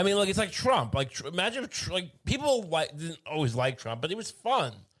 I mean, like, it's like Trump. Like, imagine if, people didn't always like Trump, but it was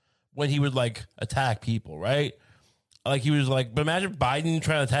fun when he would, like, attack people, right? Like, he was like, but imagine Biden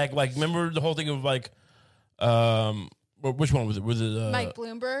trying to attack, like, remember the whole thing of, like, which one was it? Was it Mike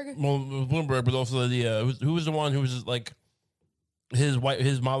Bloomberg? Well, Bloomberg, but also the who was the one who was like his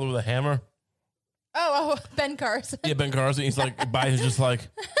model with a hammer? Oh, Ben Carson. Yeah, Ben Carson. He's like, Biden's just like,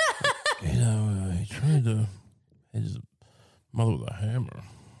 he tried to his mother with a hammer.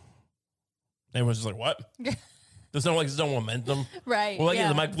 Everyone's just like, what? There's no momentum. Right. Well, like yeah.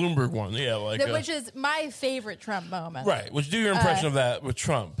 the Mike Bloomberg one. Yeah. Like, Which is my favorite Trump moment. right. Would you do your impression of that with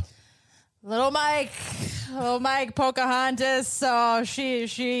Trump? Little Mike Pocahontas. So she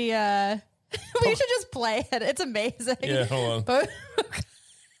we should just play it. It's amazing. Yeah, hold on.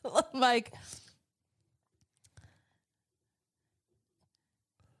 Little Mike.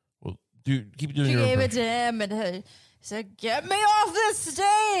 Well, dude, keep doing She your gave it impression. to him and he said, "Get me off this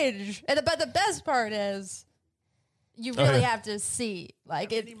stage." But the best part is, you really Okay. have to see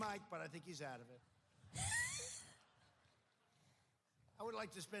like it. Mini Mike, but I think he's out of it. I would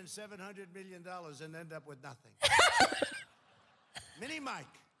like to spend $700 million and end up with nothing. Mini Mike.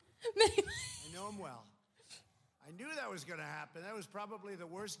 I know him well. I knew that was going to happen. That was probably the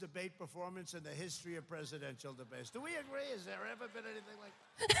worst debate performance in the history of presidential debates. Do we agree? Has there ever been anything like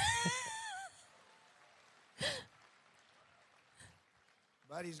that?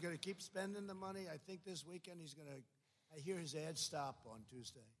 But he's going to keep spending the money. I think this weekend he's going to, I hear his ad stop on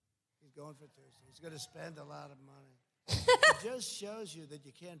Tuesday. He's going for Tuesday. He's going to spend a lot of money. It just shows you that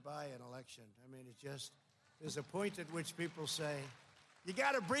you can't buy an election. I mean, it just, there's a point at which people say, you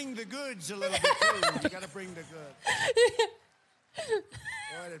got to bring the goods a little bit too. You got to bring the goods.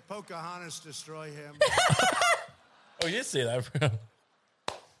 Boy, did Pocahontas destroy him. Oh, you did say that.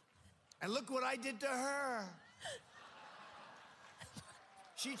 And look what I did to her.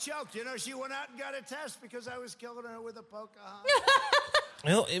 She choked. You know, she went out and got a test because I was killing her with a Pocahontas.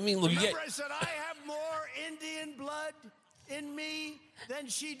 I mean, look, Remember, I said, I have more Indian blood in me than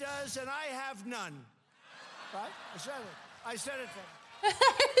she does, and I have none. Right? I said it to her.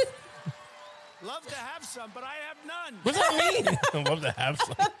 Love to have some, but I have none. What does that mean? I love to have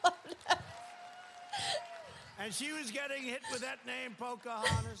some. And she was getting hit with that name,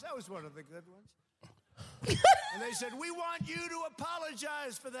 Pocahontas. That was one of the good ones. And they said, we want you to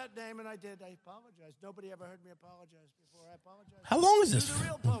apologize for that name. And I did. I apologized. Nobody ever heard me apologize before. I apologized. How long is this? To the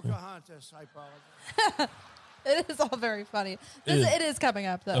real Pocahontas, I apologize. It is all very funny. It is coming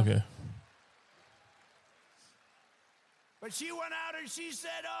up though. Okay. But she went out and she said,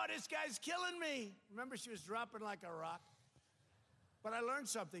 oh, this guy's killing me. Remember, she was dropping like a rock. But I learned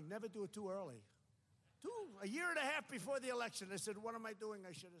something. Never do it too early. A year and a half before the election, I said, what am I doing?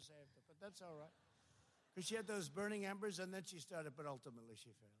 I should have saved it. But that's all right. Because she had those burning embers, and then she started, but ultimately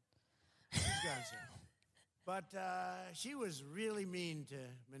she failed. She's gone so. But she was really mean to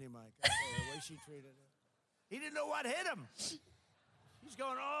Mini Mike. I tell you, the way she treated her. He didn't know what hit him. He's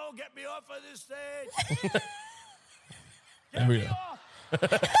going, oh, get me off of this stage. There we go.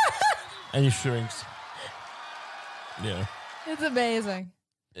 And he shrinks. Yeah. It's amazing.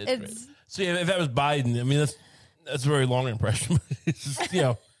 It's great. See, if that was Biden, I mean, that's a very long impression. It's just, you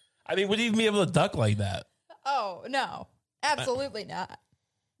know, I mean, would he even be able to duck like that? Oh no, absolutely not.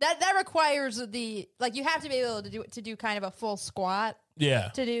 That requires you have to be able to do kind of a full squat. Yeah.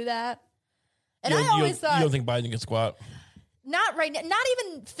 To do that. And You I don't- always thought you don't think Biden can squat? not right now, not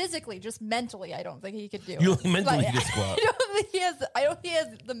even physically, just mentally. I don't think he could do You it. don't mentally he could squat. I don't think he has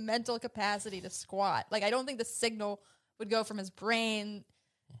the mental capacity to squat. Like I don't think the signal would go from his brain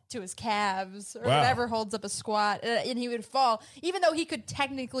to his calves or Wow. whatever holds up a squat, and he would fall, even though he could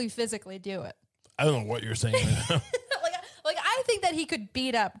technically physically do it. I don't know what you're saying right now. like I think that he could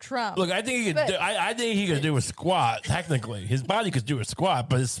beat up Trump. Look, I think he could. But- I think he could do a squat. Technically, his body could do a squat,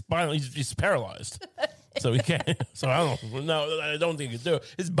 but his spine, he's paralyzed, so he can't. So I don't think he could do it.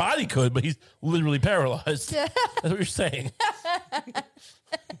 His body could, but he's literally paralyzed. That's what you're saying.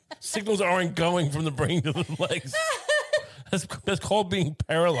 Signals aren't going from the brain to the legs. That's called being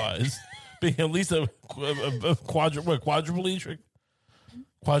paralyzed. Being at least a quadriplegic.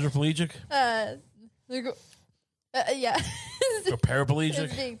 Quadriplegic. Yeah. Or paraplegic.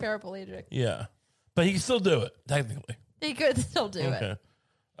 It's being paraplegic. Yeah, but he can still do it technically. He could still do Okay. it.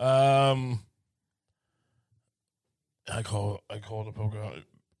 I called the Pocahontas.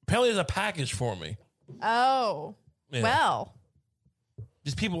 Apparently, there's a package for me. Oh. Yeah. Well.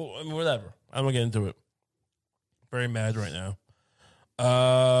 Just people, I mean, whatever. I'm gonna get into it. Very mad right now.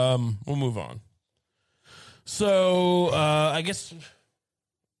 We'll move on. So, I guess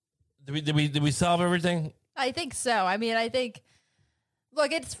did we solve everything? I think so. I mean, I think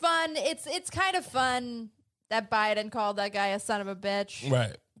look, it's fun. It's kind of fun that Biden called that guy a son of a bitch.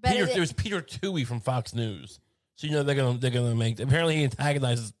 Right. But It was Peter Toohey from Fox News. So you know they're gonna make. Apparently, he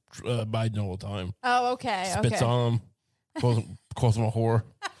antagonizes Biden all the time. Oh, okay. Spits okay. on him. Calls him a whore.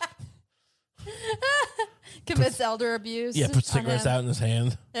 Commits elder abuse. Yeah, puts on cigarettes him. out in his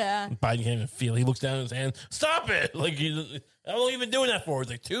hand. Yeah. Biden can't even feel. He looks down at his hand. Stop it! Like how long have you been doing that for?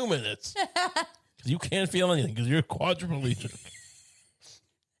 It's like 2 minutes. Because you can't feel anything because you're quadriplegic.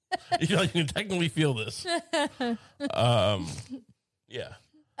 You know, you can technically feel this. Yeah.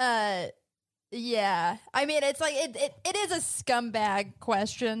 Yeah. I mean, it's like it is a scumbag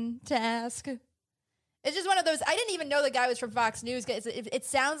question to ask. It's just one of those. I didn't even know the guy was from Fox News. It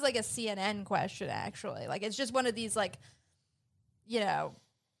sounds like a CNN question, actually. Like, it's just one of these, like, you know,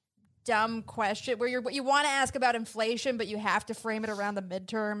 dumb question where you want to ask about inflation, but you have to frame it around the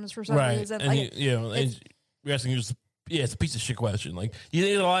midterms for some reason. And like, you're asking just. Yeah, it's a piece of shit question. Like, you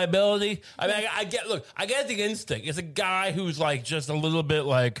think it's a liability? I mean, I get the instinct. It's a guy who's like just a little bit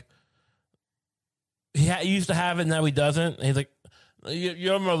like he used to have it, now he doesn't. And he's like,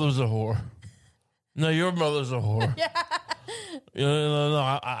 your mother's a whore. No, your mother's a whore. Yeah.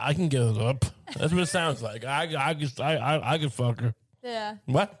 No, I can get it up. That's what it sounds like. I can fuck her. Yeah.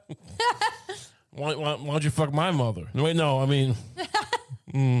 What? why don't you fuck my mother? No, wait, no. I mean,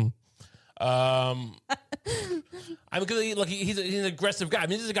 I mean, because look, he's an aggressive guy. I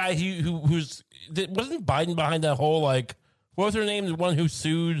mean, this is a guy who's wasn't Biden behind that whole like what was her name? The one who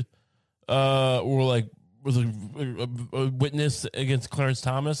sued, or like was a witness against Clarence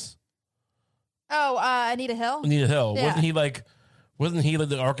Thomas. Oh, Anita Hill. Anita Hill. Yeah. Wasn't he like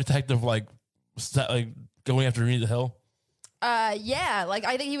the architect of like going after Anita Hill? Yeah. Like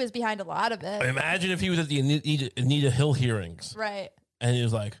I think he was behind a lot of it. Imagine if he was at the Anita Hill hearings, right? And he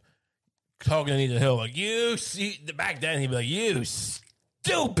was like talking to Anita Hill, like, you see, back then he'd be like, you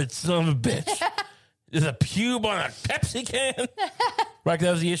stupid son of a bitch. There's a pube on a Pepsi can. Right,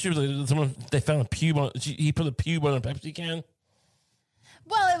 that was the issue. Like, they found a pube on, he put a pube on a Pepsi can.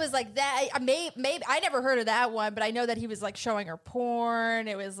 Well, it was like that. Maybe I never heard of that one, but I know that he was like showing her porn.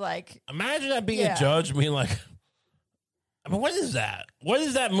 It was like, imagine that being a judge being like, I mean, what is that? What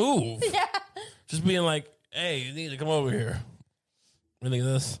is that move? Yeah. Just being like, hey, you need to come over here. What do you think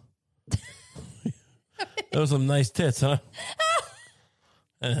of this? Those some nice tits, huh?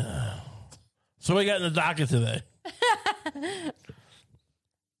 So we got in the docket today.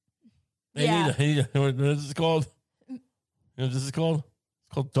 Yeah. Anita, what is this called? You know what this is called?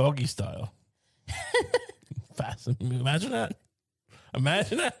 It's called doggy style. Fascinating. Imagine that.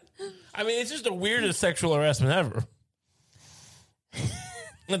 Imagine that. I mean, it's just the weirdest sexual harassment ever.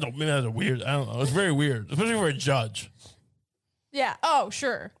 Maybe that's weird. I don't know. It's very weird, especially for a judge. Yeah. Oh,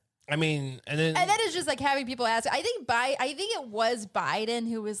 sure. I mean, and then it's just like having people ask. I think it was Biden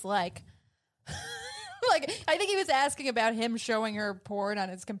who was like, like I think he was asking about him showing her porn on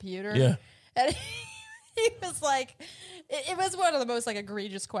his computer. Yeah, and he was like, it was one of the most like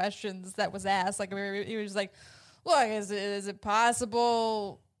egregious questions that was asked. Like he was like, look, is it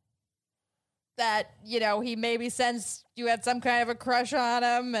possible that he maybe sensed you had some kind of a crush on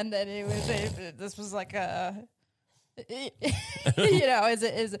him, and then this was like a. Is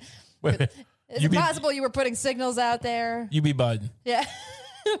it possible you were putting signals out there? You be Biden. Yeah.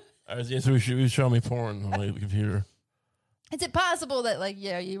 So he was showing me porn on the computer. Is it possible that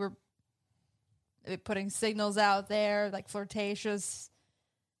you were putting signals out there, like flirtatious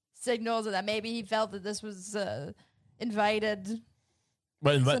signals, and that maybe he felt that this was invited?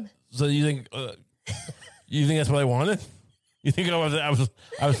 But so you think that's what I wanted? You think I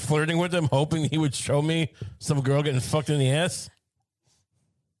was flirting with him, hoping he would show me some girl getting fucked in the ass?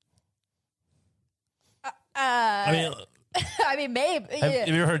 I mean, maybe. Have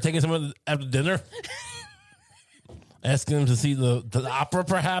you ever heard taking someone after dinner, asking him to see the opera?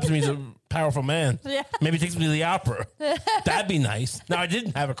 Perhaps, I mean, he's a powerful man. Yeah. Maybe take me to the opera. That'd be nice. Now, I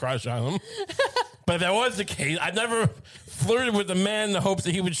didn't have a crush on him, but if that was the case, I never flirted with a man in the hopes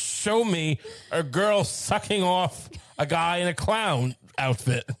that he would show me a girl sucking off a guy in a clown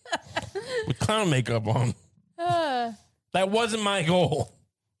outfit with clown makeup on. That wasn't my goal.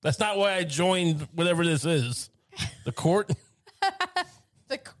 That's not why I joined whatever this is. The court?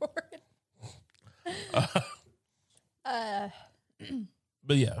 The court.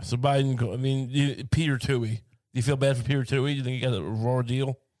 But yeah, so Biden, I mean, Peter Toohey. Do you feel bad for Peter Toohey? Do you think he got a raw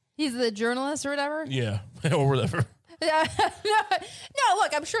deal? He's the journalist or whatever? Yeah, or whatever. Yeah. No,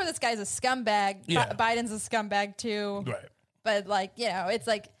 look, I'm sure this guy's a scumbag. Yeah. Biden's a scumbag too. Right. But it's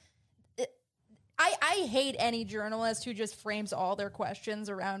like, I hate any journalist who just frames all their questions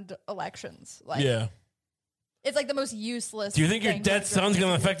around elections. Like, yeah. It's like the most useless. Do you think your dead son's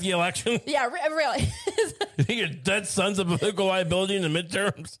going to affect the election? Yeah, really. You think your dead son's a political liability in the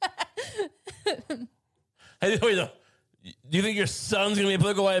midterms? Hey, wait, no. Do you think your son's going to be a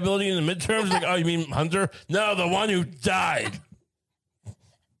political liability in the midterms? Like, oh, you mean Hunter? No, the one who died.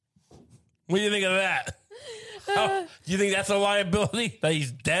 What do you think of that? Do you think that's a liability, that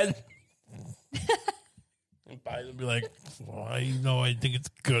he's dead? And Biden would be like, well, I think it's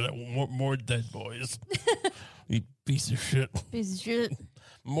good. I want more dead boys. You piece of shit. Piece of shit.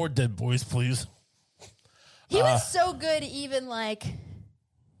 More Dead Boys, please. He was so good, even like.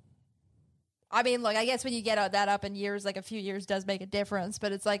 I mean, look, I guess when you get that up in years, like a few years does make a difference.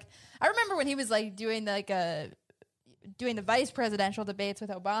 But it's like, I remember when he was like doing the vice presidential debates with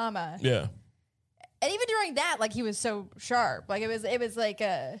Obama. Yeah. And even during that, like he was so sharp. Like it was like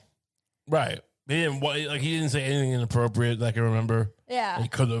a. Right. He didn't say anything inappropriate that I can remember. Yeah. He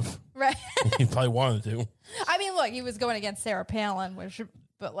could have. Right. He probably wanted to. I mean, look, he was going against Sarah Palin,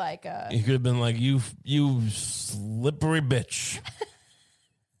 but like. He could have been like, you slippery bitch.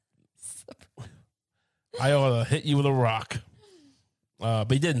 I ought to hit you with a rock.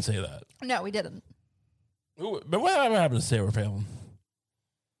 But he didn't say that. No, we didn't. But what happened to Sarah Palin?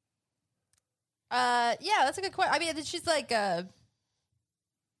 Yeah, that's a good question. I mean, she's like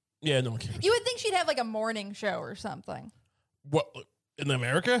yeah, no one cares. You would think she'd have like a morning show or something. What, in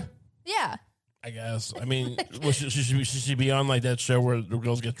America? Yeah. I guess. I mean, should she be on like that show where the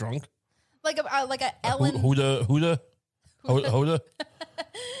girls get drunk? Like a Ellen Huda?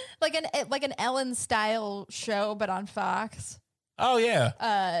 like an Ellen style show, but on Fox. Oh yeah,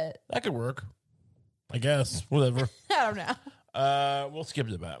 that could work. I guess. Whatever. I don't know. We'll skip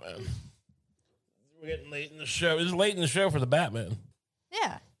the Batman. We're getting late in the show. This is late in the show for the Batman.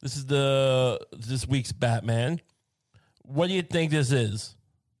 Yeah. This is this week's Batman. What do you think this is?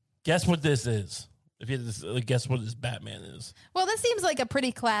 Guess what this is. If you had to guess what this Batman is. Well, this seems like a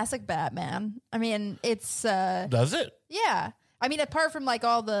pretty classic Batman. I mean, it's Does it? Yeah. I mean, apart from like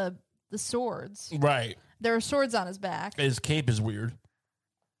all the swords. Right. There are swords on his back. His cape is weird.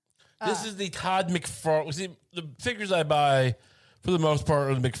 This is the Todd McFarlane. See, the figures I buy, for the most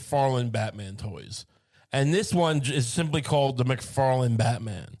part, are the McFarlane Batman toys. And this one is simply called the McFarlane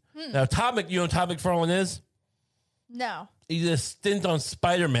Batman. Now, you know what Todd McFarlane is? No. He did a stint on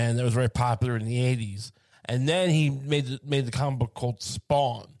Spider-Man that was very popular in the 80s. And then he made the comic book called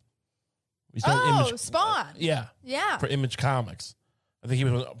Spawn. Spawn. Yeah. Yeah. For Image Comics. I think he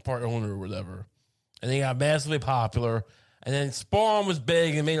was a part owner or whatever. And he got massively popular. And then Spawn was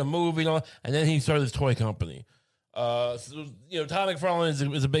big and made a movie and then he started his toy company. So, Todd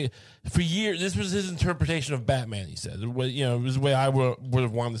McFarlane is a big... For years, this was his interpretation of Batman, he said. It was the way I would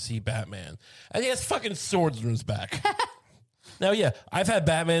have wanted to see Batman. And he has fucking swords on his back. Now, yeah, I've had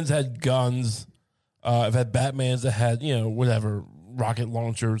Batmans that had guns. I've had Batmans that had, whatever, rocket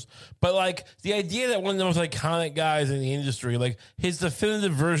launchers. But, like, the idea that one of the most iconic guys in the industry, like, his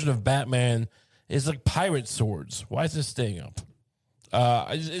definitive version of Batman is, like, pirate swords. Why is this staying up?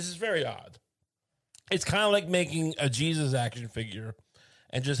 This is very odd. It's kind of like making a Jesus action figure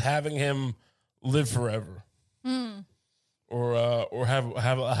and just having him live forever. Or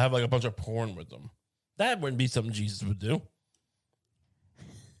have like a bunch of porn with them. That wouldn't be something Jesus would do.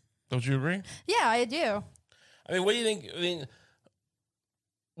 Don't you agree? Yeah, I do. I mean, what do you think?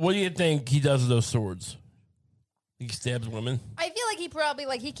 What do you think he does with those swords? He stabs women. I feel like he probably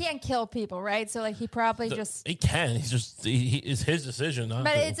he can't kill people, right? So he probably he can. He's just it's his decision.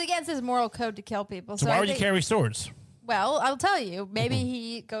 But it's against his moral code to kill people. So why would he carry swords? Well, I'll tell you. Maybe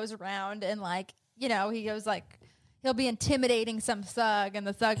he goes around and he goes he'll be intimidating some thug, and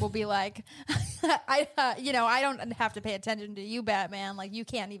the thug will be like, I don't have to pay attention to you, Batman. Like, you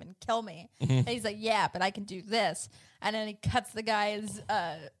can't even kill me. And he's like, yeah, but I can do this. And then he cuts the guy's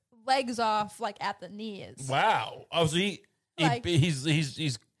legs off at the knees. Wow. Oh, so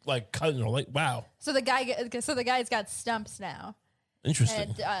he's like cutting her leg. Wow. So the guy's got stumps now.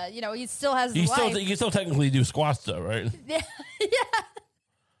 Interesting. And he still has his life. You can still technically do squats though, right? Yeah.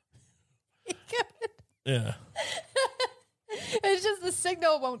 He could. Yeah. It's just the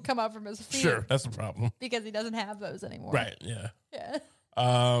signal won't come up from his feet. Sure, that's the problem. Because he doesn't have those anymore. Right, yeah. Yeah.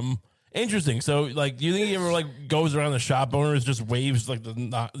 Interesting. So, do you think he ever goes around the shop owners, just waves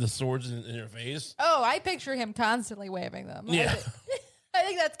the swords in your face? Oh, I picture him constantly waving them. Yeah. I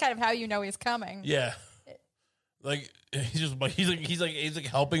think that's kind of how you know he's coming. Yeah. He's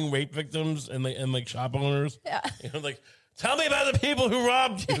helping rape victims and shop owners. Yeah. Tell me about the people who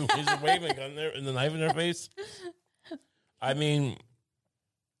robbed you. He's just waving a gun there and the knife in their face. I mean,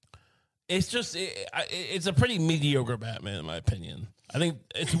 it's a pretty mediocre Batman in my opinion. I think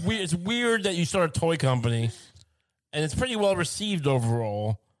it's weird. It's weird that you start a toy company, and it's pretty well received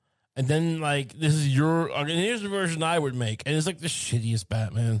overall. And then this is here's the version I would make, and it's the shittiest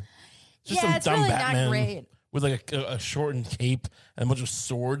Batman. Just some it's dumb really Batman not great. with a shortened cape and a bunch of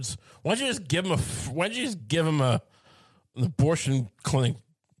swords. Why don't you just give him an abortion clinic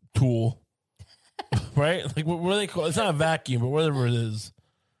tool? Right? What do they call it? It's not a vacuum, but whatever it is.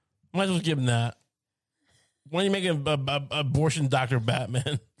 Might as well give him that. Why don't you make an abortion doctor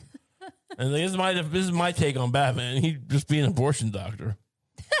Batman? And this is my take on Batman. He'd just be an abortion doctor.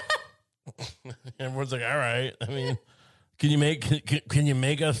 Everyone's like, all right. I mean, can you make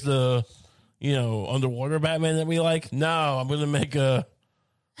us the, underwater Batman that we like? No, I'm going to make a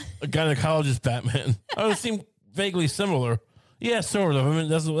gynecologist Batman. Oh, it seemed vaguely similar. Yeah, sort of. I mean,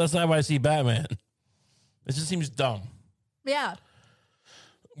 that's how I see Batman. It just seems dumb. Yeah.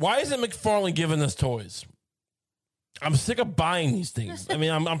 Why isn't McFarlane giving us toys? I'm sick of buying these things. I mean,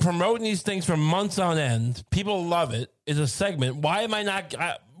 I'm promoting these things for months on end. People love it. It's a segment. Why am I not?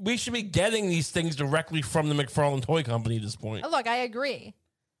 We should be getting these things directly from the McFarlane Toy Company at this point. Look, I agree.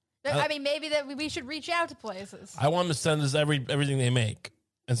 I mean, maybe that we should reach out to places. I want them to send us everything they make,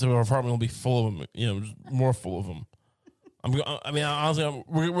 and so our apartment will be full of them. More full of them. Honestly,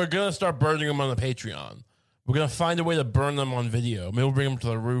 we're gonna start burning them on the Patreon. We're going to find a way to burn them on video. Maybe we'll bring them to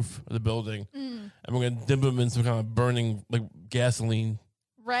the roof of the building, and we're going to dip them in some kind of burning, like, gasoline.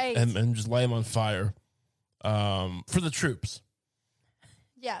 Right. And just light them on fire for the troops.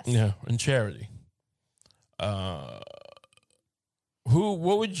 Yes. Yeah, and charity. What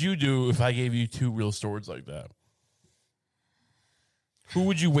would you do if I gave you 2 real swords like that? Who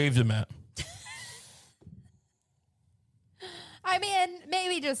would you wave them at? I mean,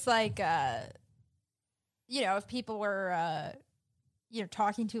 maybe just like... if people were,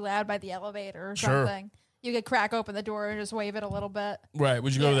 talking too loud by the elevator or something, you could crack open the door and just wave it a little bit. Right.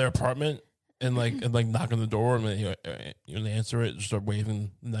 Would you go to their apartment and knock on the door and they answer it and start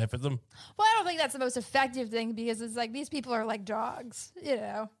waving the knife at them? Well, I don't think that's the most effective thing because it's like these people are like dogs,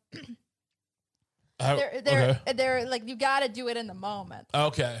 They're like, you got to do it in the moment.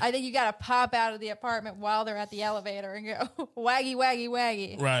 Okay. I think you got to pop out of the apartment while they're at the elevator and go waggy, waggy,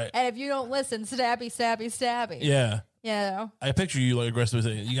 waggy. Right. And if you don't listen, stabby, stabby, stabby. Yeah. I picture you like aggressively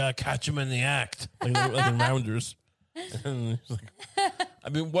saying, you got to catch him in the act. Like in Rounders. And I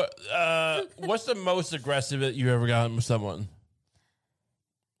mean, what's the most aggressive that you ever gotten with someone?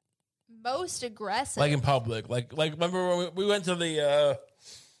 Most aggressive? Like in public. Like remember when we went to the...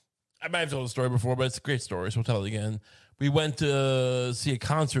 I might have told the story before, but it's a great story, so we'll tell it again. We went to see a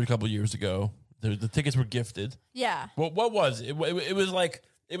concert a couple of years ago. The tickets were gifted. Yeah. What was it? It was like,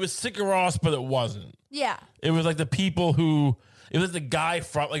 it was Sigur Rós, but it wasn't. Yeah. It was like the people who, it was the guy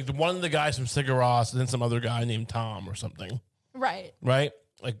from, like one of the guys from Sigur Rós and then some other guy named Tom or something. Right. Right?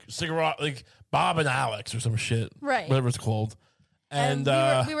 Like Sigur Rós, like Bob and Alex or some shit. Right. Whatever it's called. And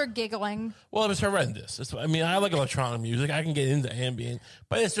we were giggling. Well, it was horrendous. I like electronic music. I can get into ambient,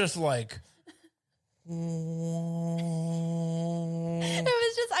 but it's just like. It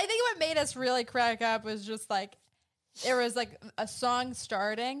was just, I think what made us really crack up was just like, there was like a song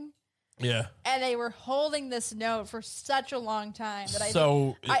starting. Yeah. And they were holding this note for such a long time that I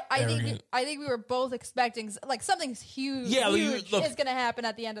think we were both expecting like something huge, huge is going to happen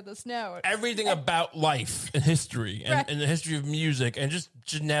at the end of this note. Everything about life and history and the history of music and just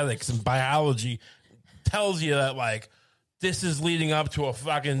genetics and biology tells you that like this is leading up to a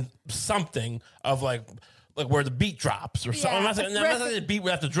fucking something of like where the beat drops or something. I'm not saying the beat would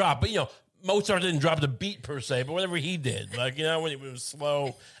have to drop, but Mozart didn't drop the beat per se, but whatever he did, like, when it was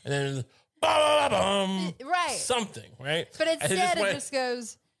slow and then right, something, right? But instead it just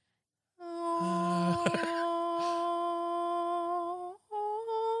goes,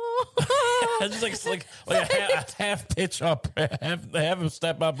 it's just like a half pitch up, half a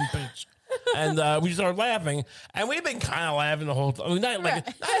step up in pitch. And we started laughing, and we've been kind of laughing the whole time. I mean,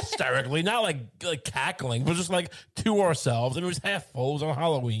 not hysterically, not like cackling, but just like to ourselves. And it was half full. It was on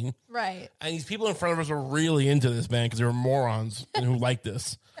Halloween, right? And these people in front of us were really into this band because they were morons who liked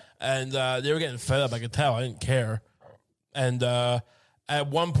this, and they were getting fed up. I could tell. I didn't care. And at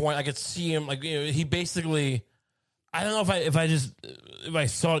one point, I could see him like he basically. I don't know if I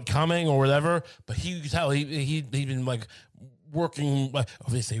saw it coming or whatever, but you could tell he'd been like. Working, if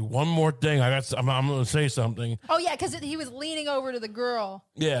they say one more thing, I'm going to say something. Oh yeah, because he was leaning over to the girl,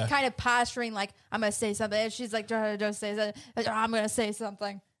 kind of posturing like I'm going to say something. And she's like, "Don't say that." I'm going to say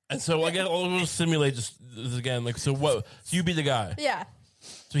something. And so I guess I'll simulate this again. Like, so what? So you be the guy. Yeah.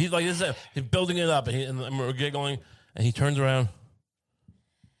 So he's like, he's building it up, and we're giggling, and he turns around.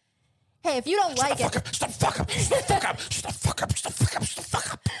 Hey, if you don't like it, shut the fuck up! Shut the fuck up! Shut the fuck up! Shut the fuck up! Shut the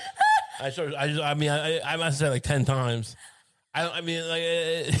fuck up! I must say like 10 times. I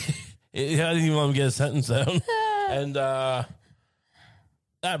didn't even want to get a sentence out. And it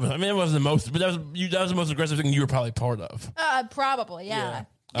wasn't the most, but that was the most aggressive thing you were probably part of. Probably, yeah.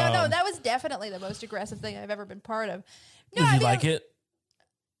 No, that was definitely the most aggressive thing I've ever been part of. No, Did you like it?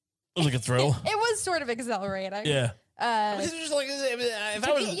 It was like a thrill. It was sort of exhilarating. Yeah. To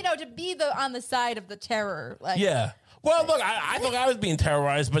be on the side of the terror. Like, yeah. Well, look, I thought I was being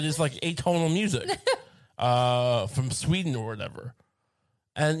terrorized, but it's like atonal music. From Sweden or whatever.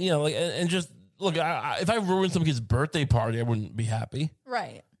 And, and just, look, if I ruined some kid's birthday party, I wouldn't be happy.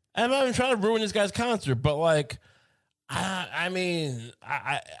 Right. And I'm not even trying to ruin this guy's concert, but, like, I'm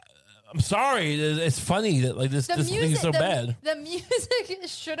sorry. It's funny that, like, this thing is so bad. The music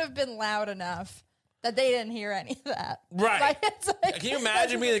should have been loud enough that they didn't hear any of that. Right. Like, can you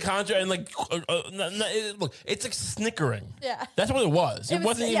imagine being at a concert and, like, look, it's like snickering. Yeah. That's what it was. It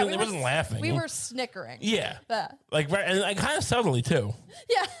wasn't even, it wasn't laughing. We were snickering. Yeah. Yeah. Like, right, and like, kind of subtly, too.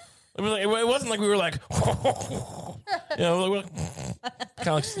 Yeah. It was like, it wasn't like we were like, kind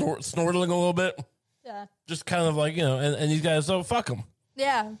of like snorting a little bit. Yeah. Just kind of like, and these guys, so fuck them.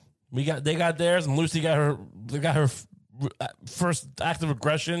 Yeah. They got theirs, and Lucy got her first act of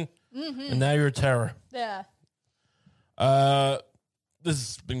aggression, and now you're a terror. Yeah. This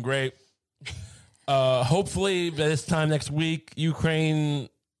has been great. Hopefully, by this time next week, Ukraine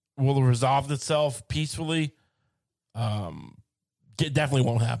will resolve itself peacefully. It definitely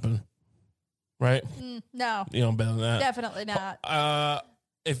won't happen, right? No. Better than that. Definitely not.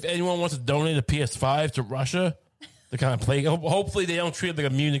 If anyone wants to donate a PS5 to Russia to kind of play, hopefully they don't treat it like a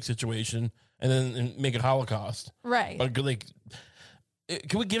Munich situation and make it Holocaust. Right. But like,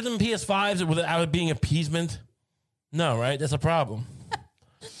 can we give them PS5s without it being appeasement? No, right? That's a problem.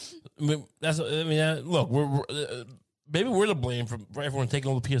 Look, maybe we're to blame for everyone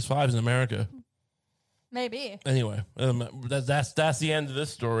taking all the PS5s in America. Maybe. Anyway, that's the end of this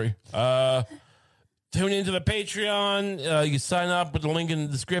story. Tune into the Patreon. You can sign up with the link in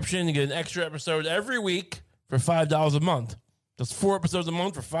the description. You get an extra episode every week for $5 a month. That's 4 episodes a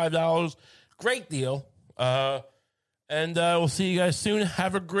month for $5. Great deal. And we'll see you guys soon.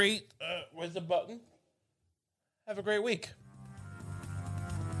 Have a great, where's the button? Have a great week.